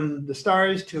 from the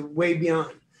stars to way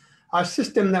beyond. Our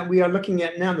system that we are looking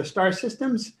at now, the star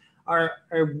systems, are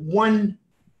 1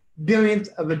 billionth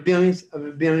of a billionth of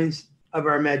a billionth of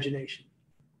our imagination.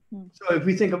 So if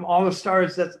we think of all the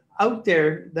stars that's out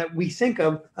there that we think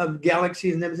of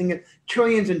galaxies and everything,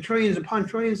 trillions and trillions upon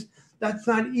trillions, that's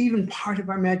not even part of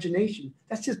our imagination.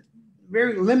 That's just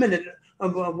very limited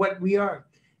of what we are.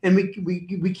 And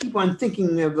we keep on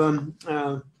thinking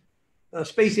of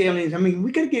space aliens. I mean,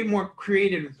 we got to get more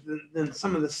creative than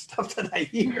some of the stuff that I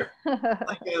hear.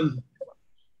 Like,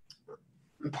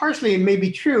 partially it may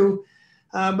be true,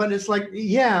 but it's like,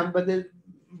 yeah,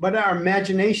 but our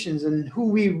imaginations and who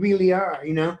we really are,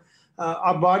 you know,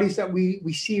 our bodies that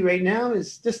we see right now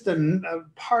is just a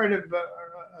part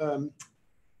of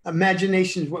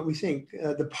imagination is what we think.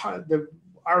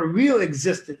 Our real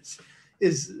existence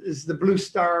is the blue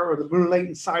star or the blue light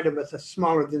inside of us that's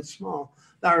smaller than small.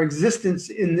 Our existence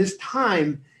in this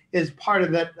time is part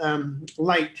of that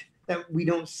light that we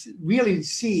don't really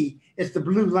see. It's the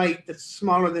blue light that's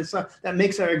smaller than that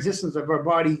makes our existence of our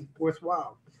body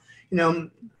worthwhile. You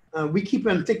know, we keep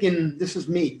on thinking, this is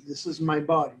me, this is my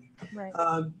body.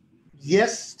 Right.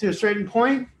 Yes, to a certain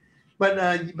point, but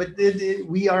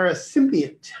we are a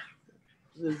symbiont.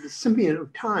 The symbiont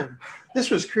of time.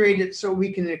 This was created so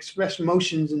we can express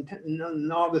emotions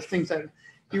and all the things that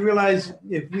you realize.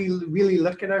 If we really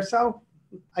look at ourselves,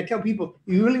 I tell people,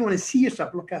 you really want to see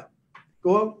yourself, look up.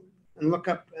 Go out and look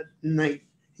up at night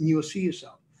and you will see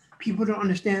yourself. People don't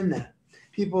understand that.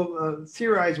 People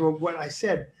theorize what I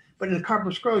said, but in the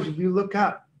Copper Scrolls, if you look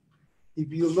up,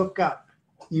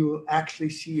 you will actually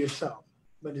see yourself.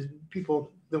 But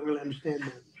people don't really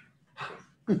understand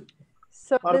that.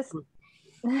 So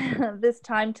this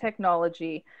time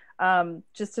technology,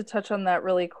 just to touch on that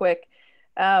really quick.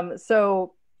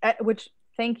 Which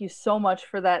thank you so much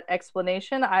for that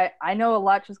explanation. I know a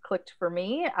lot just clicked for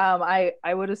me.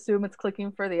 I would assume it's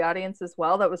clicking for the audience as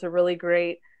well. That was a really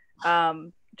great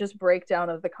just breakdown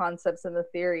of the concepts and the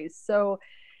theories. So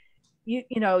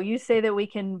you say that we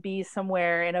can be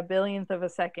somewhere in a billionth of a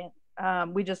second.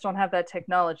 We just don't have that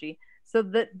technology. So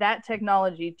that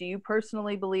technology, do you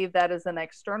personally believe that is an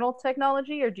external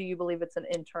technology, or do you believe it's an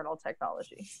internal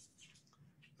technology?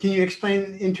 Can you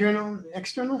explain internal,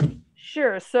 external?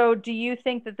 Sure. So do you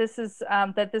think that this is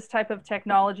that this type of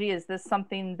technology, is this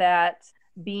something that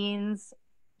beings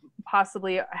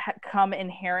possibly come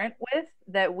inherent with,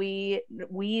 that we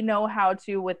know how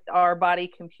to, with our body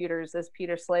computers, as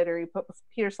Peter Slattery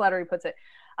puts it,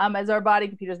 as our body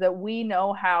computers, that we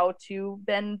know how to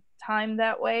bend time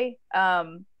that way,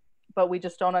 but we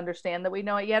just don't understand that we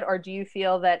know it yet? Or do you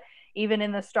feel that even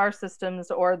in the star systems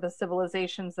or the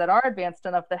civilizations that are advanced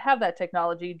enough that have that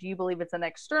technology, do you believe it's an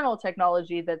external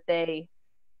technology that they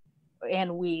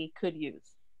and we could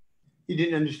use? You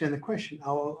didn't understand the question.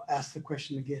 I'll ask the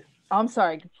question again. I'm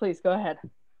sorry. Please go ahead.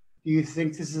 Do you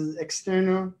think this is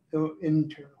external or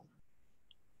internal?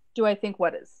 Do I think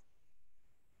what is?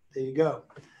 There you go.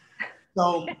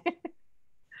 So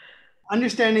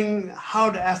understanding how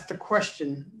to ask the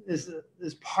question is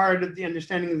part of the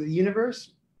understanding of the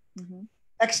universe. Mm-hmm.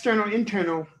 External,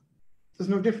 internal, there's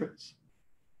no difference.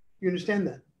 You understand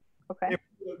that? Okay.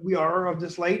 If we are of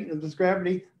this light and of this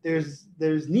gravity, there's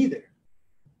neither.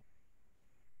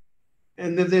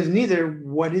 And if there's neither,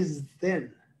 what is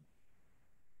then?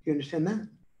 You understand that?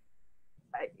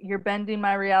 You're bending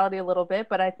my reality a little bit,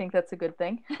 but I think that's a good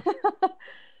thing.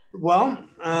 Well,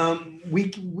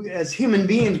 we as human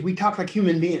beings, we talk like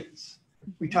human beings.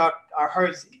 We talk our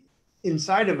hearts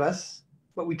inside of us,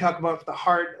 but we talk about the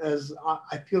heart as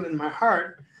I feel it in my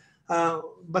heart.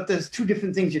 But there's two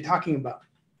different things you're talking about.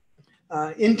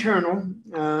 Internal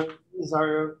is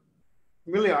our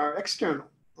external.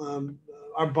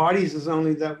 Our bodies is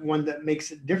only that one that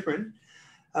makes it different.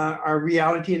 Our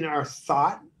reality and our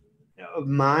thought of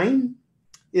mind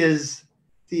is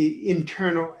the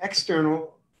internal,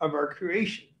 external of our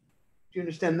creation. Do you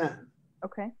understand that?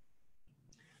 Okay.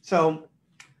 So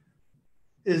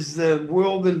is the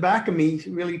world in back of me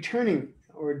really turning,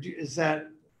 or is that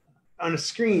on a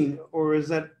screen, or is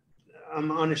that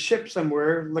I'm on a ship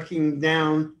somewhere looking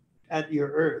down at your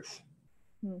earth?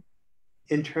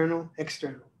 Internal,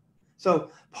 external.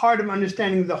 So part of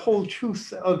understanding the whole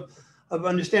truth of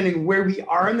understanding where we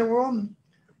are in the world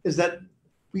is that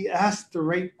we ask the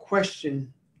right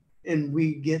question and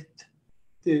we get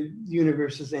the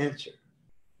universe's answer.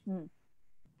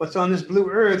 What's on this blue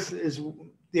earth is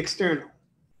the external.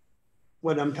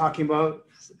 What I'm talking about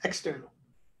is external.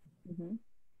 Mm-hmm.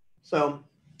 So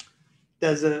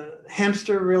does a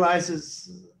hamster realize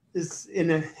is in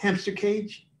a hamster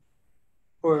cage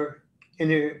or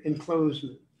in an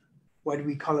enclosement? Why do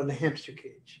we call it a hamster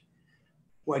cage?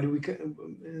 Why do we,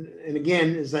 and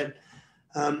again, is that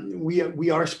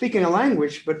we are speaking a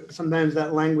language, but sometimes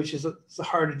that language is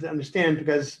harder to understand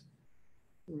because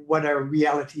what our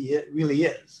reality really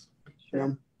is. Sure. You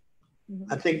know?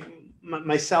 Mm-hmm. I think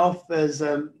myself as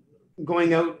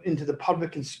going out into the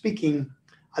public and speaking,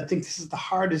 I think this is the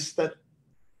hardest that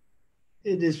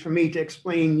it is for me to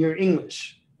explain your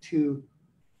English to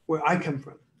where I come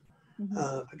from,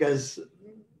 because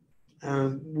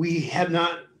we have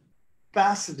not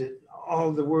faceted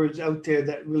all the words out there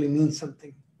that really mean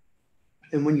something.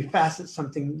 And when you facet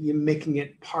something, you're making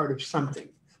it part of something,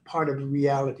 part of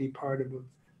reality, part of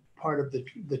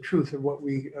the truth of what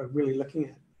we are really looking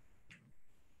at.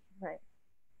 Right.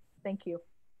 Thank you.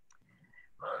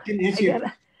 Didn't answer you.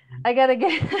 I gotta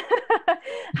get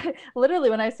literally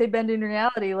when I say bending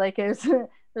reality, like there's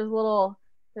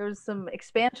some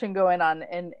expansion going on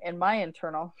in my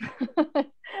internal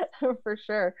for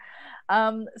sure.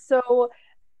 So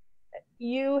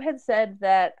you had said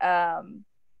that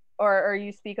or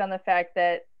you speak on the fact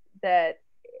that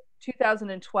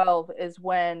 2012 is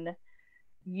when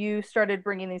you started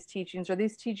bringing these teachings, or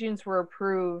these teachings were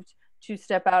approved to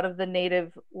step out of the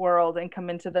native world and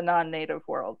come into the non-native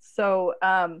world. So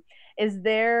is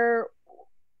there,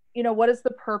 what is the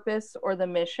purpose or the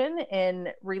mission in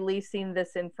releasing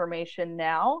this information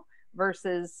now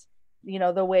versus,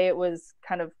 the way it was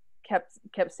kind of kept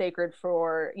sacred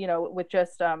for, with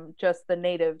just the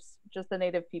natives, just the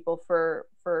native people for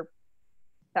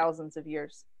thousands of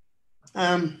years?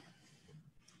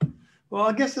 Well,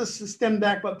 I guess this stemmed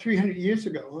back about 300 years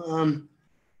ago.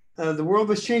 The world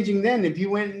was changing then. If you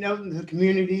went out into the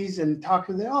communities and talked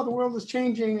to them, the world is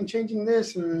changing and changing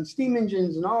this and steam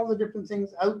engines and all the different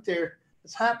things out there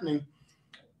that's happening.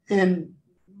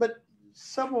 But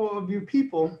several of you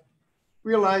people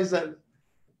realized that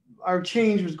our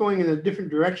change was going in a different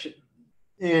direction.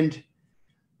 And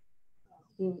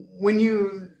when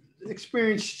you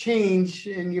experience change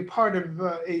and you're part of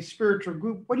a spiritual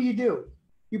group, what do?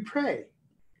 You pray.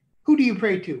 Who do you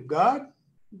pray to? God?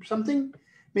 Something?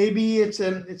 Maybe it's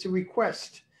a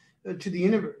request to the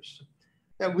universe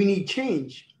that we need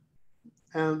change.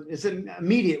 Is it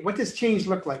immediate? What does change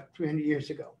look like 300 years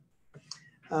ago?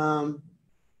 300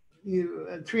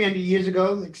 years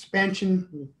ago, the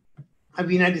expansion of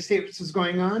the United States was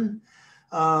going on.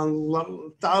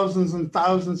 Thousands and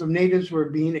thousands of natives were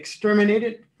being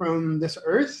exterminated from this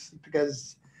earth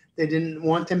because they didn't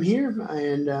want them here,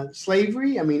 and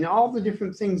slavery. I mean, all the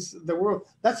different things, the world,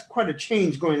 that's quite a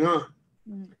change going on.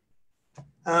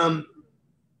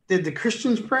 Did the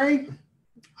Christians pray?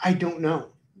 I don't know.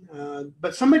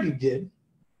 But somebody did.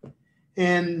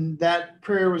 And that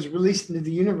prayer was released into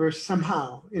the universe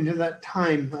somehow, into that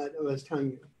time that I was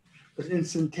telling you. It was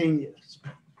instantaneous.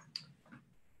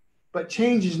 But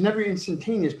change is never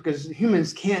instantaneous because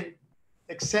humans can't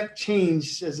accept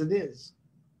change as it is.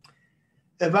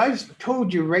 If I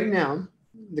told you right now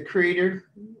the Creator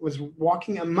was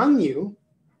walking among you,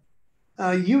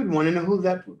 you would want to know who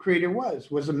that Creator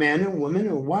was. Was a man or a woman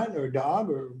or what, or a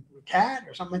dog or a cat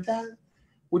or something like that?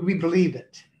 Would we believe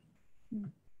it?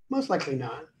 Most likely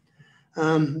not.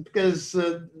 Because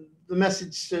the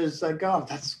message says like, oh,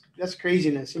 that's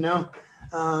craziness,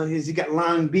 Has he got a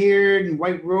long beard and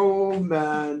white robe?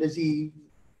 Does he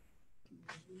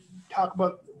talk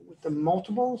about with the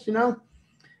multiples,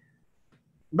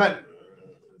 But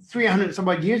 300 some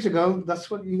odd years ago,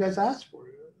 that's what you guys asked for.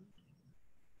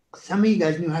 Some of you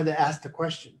guys knew how to ask the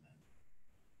question.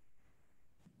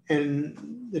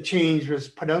 And the change was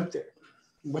put out there.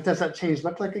 What does that change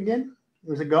look like again?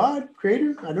 Was it God,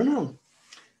 Creator? I don't know.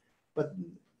 But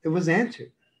it was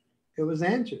answered. It was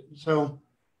answered. So,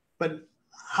 but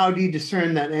how do you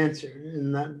discern that answer?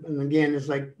 And again, it's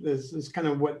like, it's kind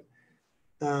of what,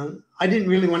 I didn't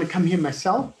really want to come here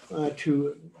myself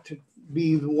to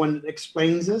be the one that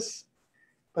explains this,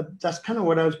 but that's kind of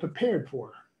what I was prepared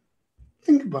for.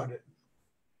 Think about it.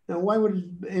 Now, why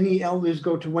would any elders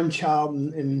go to one child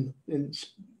and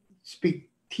speak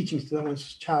teachings to that one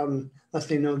child unless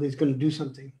they know that he's going to do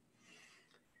something?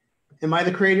 Am I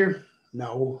the Creator?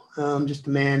 No, I'm just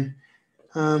a man.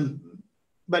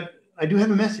 But I do have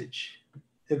a message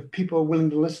if people are willing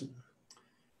to listen.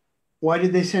 Why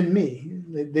did they send me?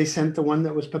 They sent the one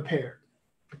that was prepared.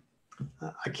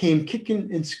 I came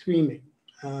kicking and screaming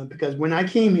because when I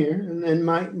came here, and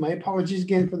my apologies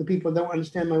again for the people that don't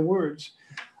understand my words,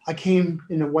 I came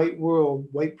in a white world,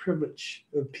 white privilege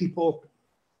of people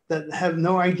that have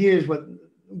no ideas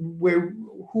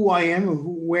who I am or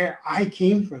where I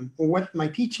came from or what my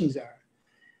teachings are.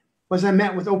 Was I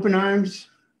met with open arms?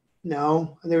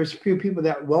 No. There was a few people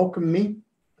that welcomed me,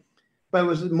 but it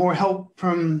was more help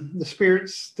from the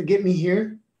spirits to get me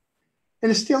here.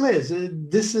 And it still is.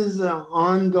 This is an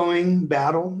ongoing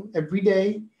battle every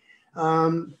day.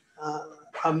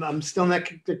 I'm still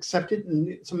not accepted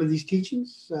in some of these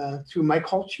teachings through my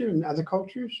culture and other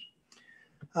cultures.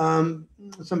 Some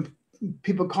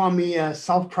people call me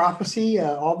self-prophecy,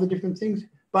 all the different things.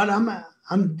 But I'm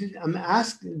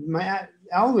asked. My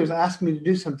elders asked me to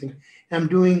do something, and I'm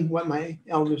doing what my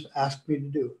elders asked me to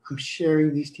do. I'm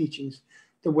sharing these teachings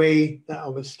the way that I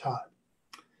was taught.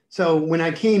 So when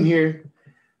I came here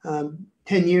 10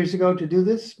 years ago to do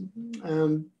this,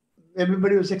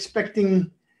 everybody was expecting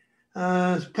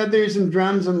feathers and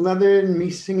drums and leather and me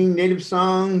singing native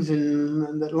songs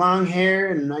and the long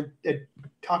hair and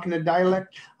talking a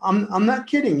dialect. I'm not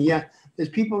kidding. Yeah, there's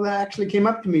people that actually came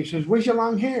up to me and says, "Where's your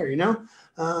long hair?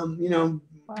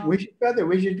 Wow. Where's your feather?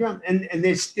 Where's your drum?" And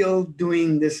they're still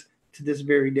doing this to this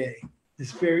very day.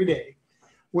 This very day,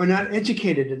 we're not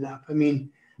educated enough. I mean,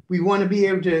 we want to be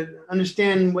able to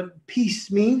understand what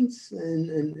peace means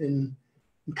and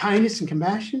kindness and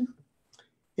compassion.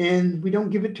 And we don't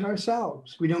give it to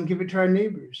ourselves. We don't give it to our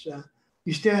neighbors.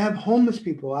 You still have homeless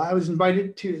people. I was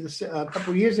invited to a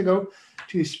couple of years ago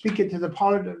to speak it to the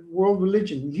world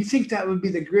religion. You think that would be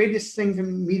the greatest thing for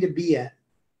me to be at?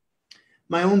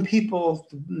 My own people,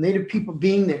 the native people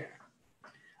being there.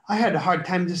 I had a hard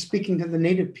time just speaking to the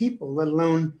native people, let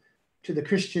alone to the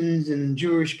Christians and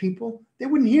Jewish people. They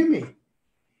wouldn't hear me.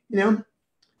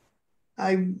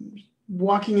 I'm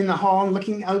walking in the hall and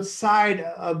looking outside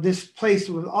of this place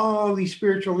with all these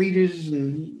spiritual leaders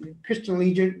and Christian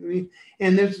leaders,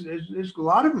 and there's a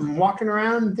lot of them walking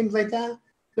around and things like that.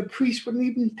 The priest wouldn't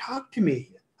even talk to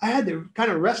me. I had to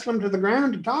kind of wrestle him to the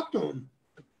ground to talk to him.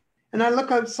 And I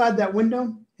look outside that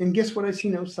window, and guess what I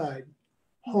see outside?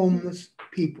 Homeless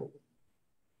people.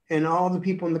 And all the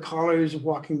people in the collars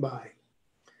walking by.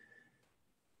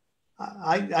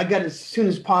 I got as soon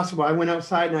as possible. I went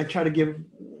outside and I tried to give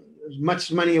as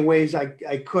much money away as I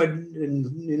could,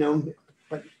 and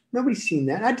but nobody's seen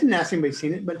that. I didn't ask anybody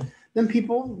seen it, but then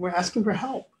people were asking for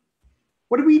help.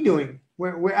 What are we doing?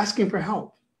 We're asking for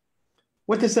help.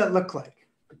 What does that look like?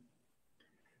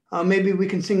 Maybe we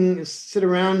can sit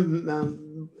around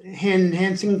hand in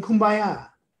hand singing Kumbaya,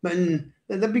 but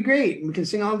that'd be great. We can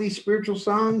sing all these spiritual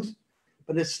songs,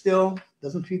 but it still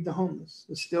doesn't feed the homeless.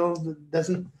 It still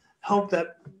doesn't help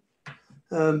that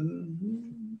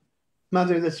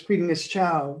mother that's feeding this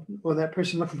child or that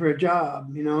person looking for a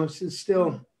job. It's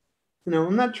still,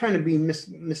 I'm not trying to be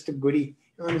Mr. Goody.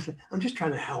 Honestly, I'm just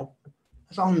trying to help.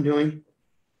 That's all I'm doing.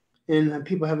 And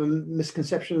people have a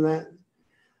misconception of that.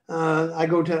 I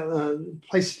go to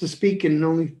places to speak and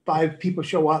only 5 people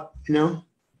show up,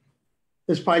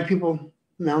 There's 5 people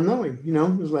now knowing,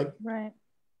 it's like, right.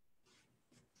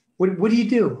 What do you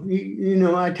do?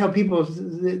 I tell people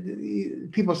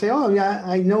say, "Oh yeah,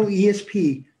 I know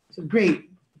ESP." So great,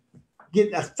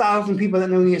 get 1,000 people that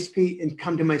know ESP and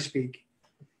come to my speak.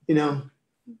 You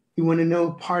want to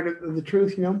know part of the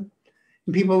truth, and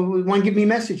people want to give me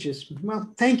messages.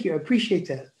 Well, thank you, I appreciate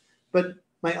that. But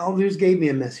my elders gave me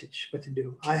a message what to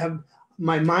do.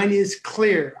 My mind is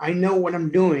clear. I know what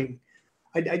I'm doing.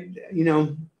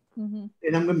 Mm-hmm.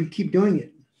 And I'm going to keep doing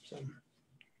it. So.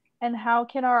 And how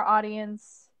can our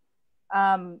audience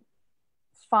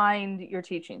find your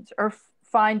teachings or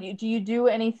find you? Do you do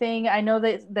anything? I know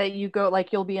that you go,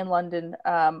 like you'll be in London,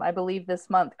 I believe this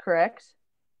month, correct?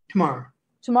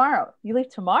 Tomorrow. You leave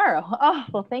tomorrow. Oh,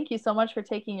 well, thank you so much for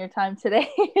taking your time today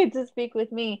to speak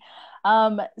with me.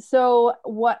 So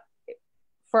what,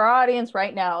 for our audience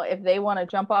right now, if they want to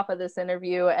jump off of this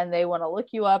interview and they want to look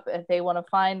you up, if they want to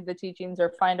find the teachings or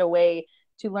find a way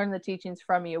to learn the teachings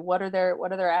from you, what are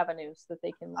their avenues that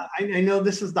they can look? I know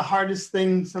this is the hardest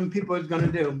thing some people are going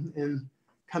to do, and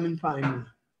come and find me,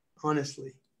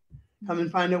 honestly. Come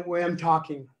and find out where I'm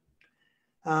talking,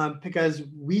 because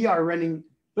we are running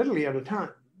literally out of time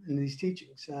in these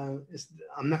teachings.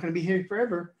 I'm not going to be here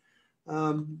forever.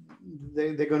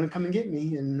 They're going to come and get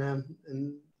me, and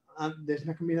there's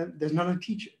not a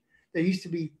teacher. There used to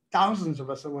be thousands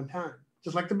of us at one time,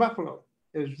 just like the buffalo.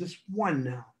 There's just one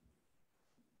now.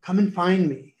 Come and find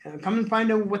me. Come and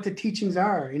find out what the teachings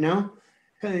are,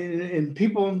 And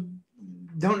people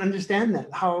don't understand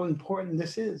that, how important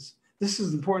this is. This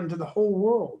is important to the whole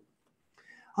world.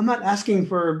 I'm not asking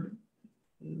for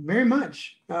very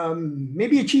much,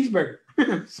 maybe a cheeseburger.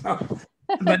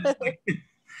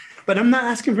 but but I'm not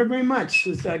asking for very much.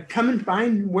 Just, come and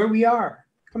find where we are.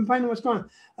 Come find what's going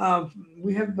on.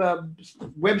 We have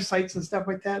websites and stuff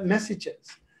like that,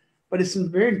 messages. But it's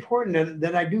very important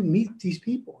that I do meet these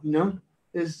people, you know.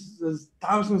 There's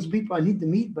thousands of people I need to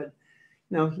meet, but,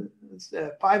 you know,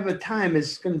 5 at a time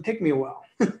is going to take me a while.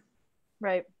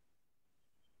 Right.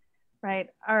 Right.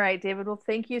 All right, David. Well,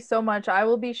 thank you so much. I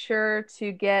will be sure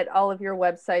to get all of your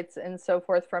websites and so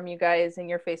forth from you guys and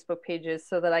your Facebook pages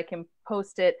so that I can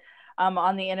post it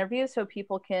on the interview, so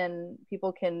people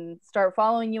can start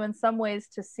following you in some ways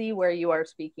to see where you are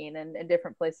speaking in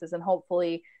different places, and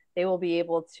hopefully they will be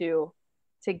able to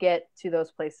get to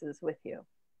those places with you.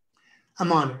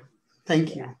 I'm honored.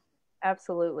 Thank you. Yeah,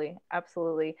 absolutely,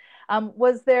 absolutely.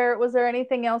 Was there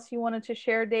anything else you wanted to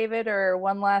share, David, or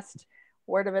one last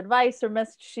word of advice or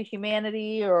message to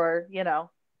humanity, or, you know,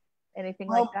 anything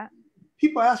like that?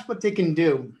 People ask what they can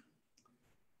do.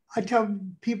 I tell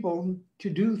people to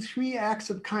do 3 acts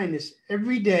of kindness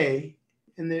every day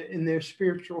in their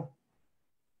spiritual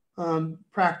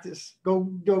practice.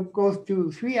 Go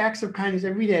through 3 acts of kindness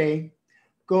every day.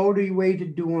 Go to your way to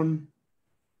do them,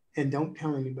 and don't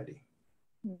tell anybody.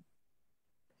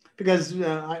 Because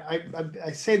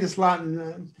I say this a lot,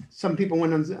 and some people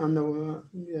went on the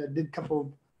did a couple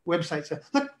of websites.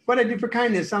 Look what I did for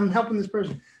kindness. I'm helping this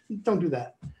person. Don't do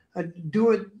that.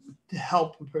 Do it to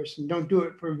help a person. Don't do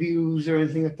it for views or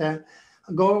anything like that.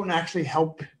 Go out and actually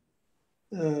help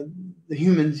the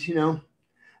humans, you know.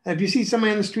 If you see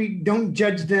somebody on the street, don't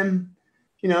judge them.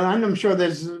 You know, I'm sure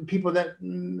there's people that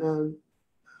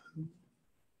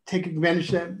take advantage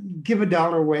of that. Give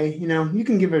 $1 away. You know, you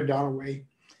can give $1 away.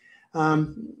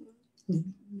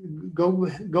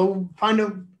 Go find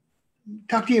out,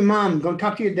 talk to your mom, go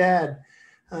talk to your dad,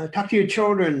 talk to your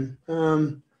children,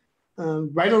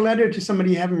 write a letter to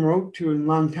somebody you haven't wrote to in a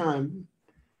long time,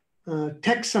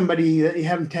 text somebody that you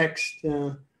haven't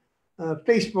texted,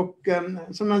 Facebook.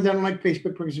 Sometimes I don't like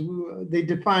Facebook because they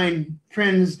define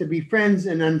friends to be friends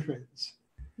and unfriends.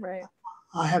 Right.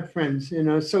 I have friends, you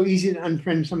know, it's so easy to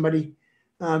unfriend somebody.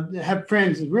 Have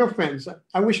friends, real friends.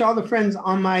 I wish all the friends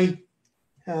on my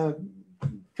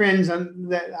friends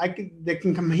that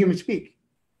can come here and speak.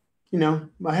 You know,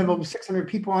 I have over 600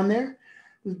 people on there.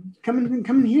 Come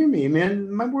and hear me,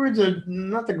 man. My words are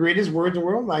not the greatest words in the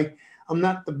world. Like, I'm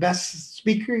not the best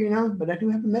speaker, you know, but I do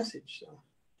have a message. So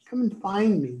come and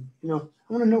find me. You know,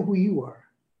 I want to know who you are.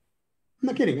 I'm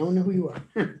not kidding. I want to know who you are.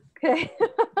 Okay.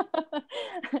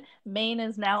 Maine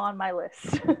is now on my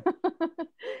list.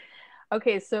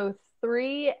 Okay, so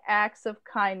 3 acts of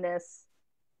kindness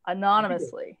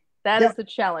anonymously. That is the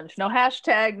challenge. No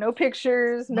hashtag, no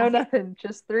pictures, no nothing.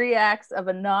 Just 3 acts of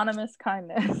anonymous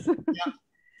kindness. Yeah.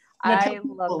 I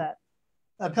love that.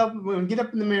 I tell people, when get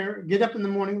up in the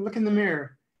morning, look in the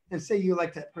mirror and say you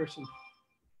like that person.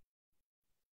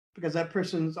 Because that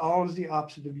person is always the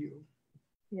opposite of you.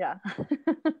 Yeah.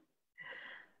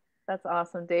 That's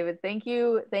awesome, David. Thank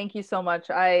you. Thank you so much.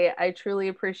 I truly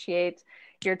appreciate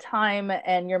your time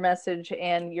and your message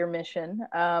and your mission.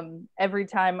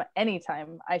 Anytime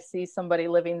I see somebody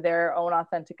living their own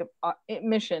authentic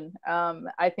mission,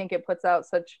 I think it puts out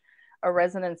such a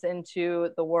resonance into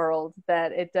the world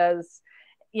that it does,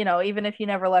 you know, even if you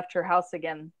never left your house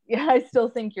again, yeah, I still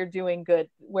think you're doing good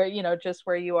where, you know, just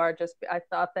where you are, just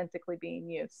authentically being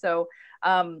you. So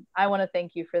I want to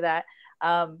thank you for that.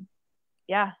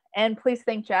 Yeah. And please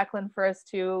thank Jacqueline for us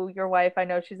too, your wife. I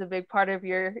know she's a big part of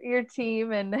your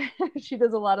team, and she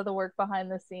does a lot of the work behind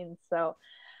the scenes. So,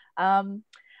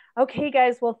 okay,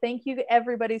 guys. Well, thank you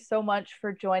everybody so much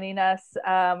for joining us.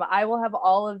 I will have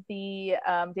all of the,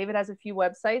 David has a few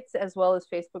websites as well as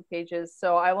Facebook pages.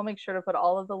 So I will make sure to put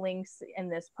all of the links in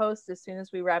this post as soon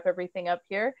as we wrap everything up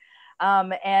here.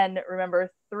 And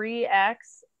remember, 3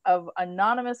 acts of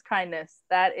anonymous kindness.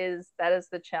 That is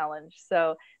the challenge.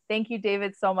 So thank you,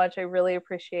 David, so much. I really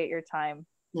appreciate your time.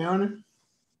 Yeah.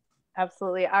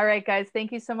 Absolutely. All right, guys.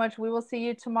 Thank you so much. We will see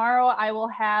you tomorrow. I will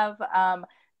have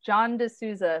John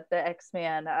D'Souza, the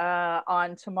X-Man,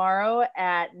 on tomorrow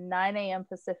at 9 a.m.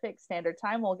 Pacific Standard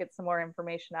Time. We'll get some more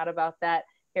information out about that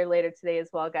here later today as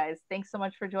well, guys. Thanks so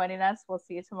much for joining us. We'll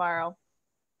see you tomorrow.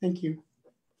 Thank you.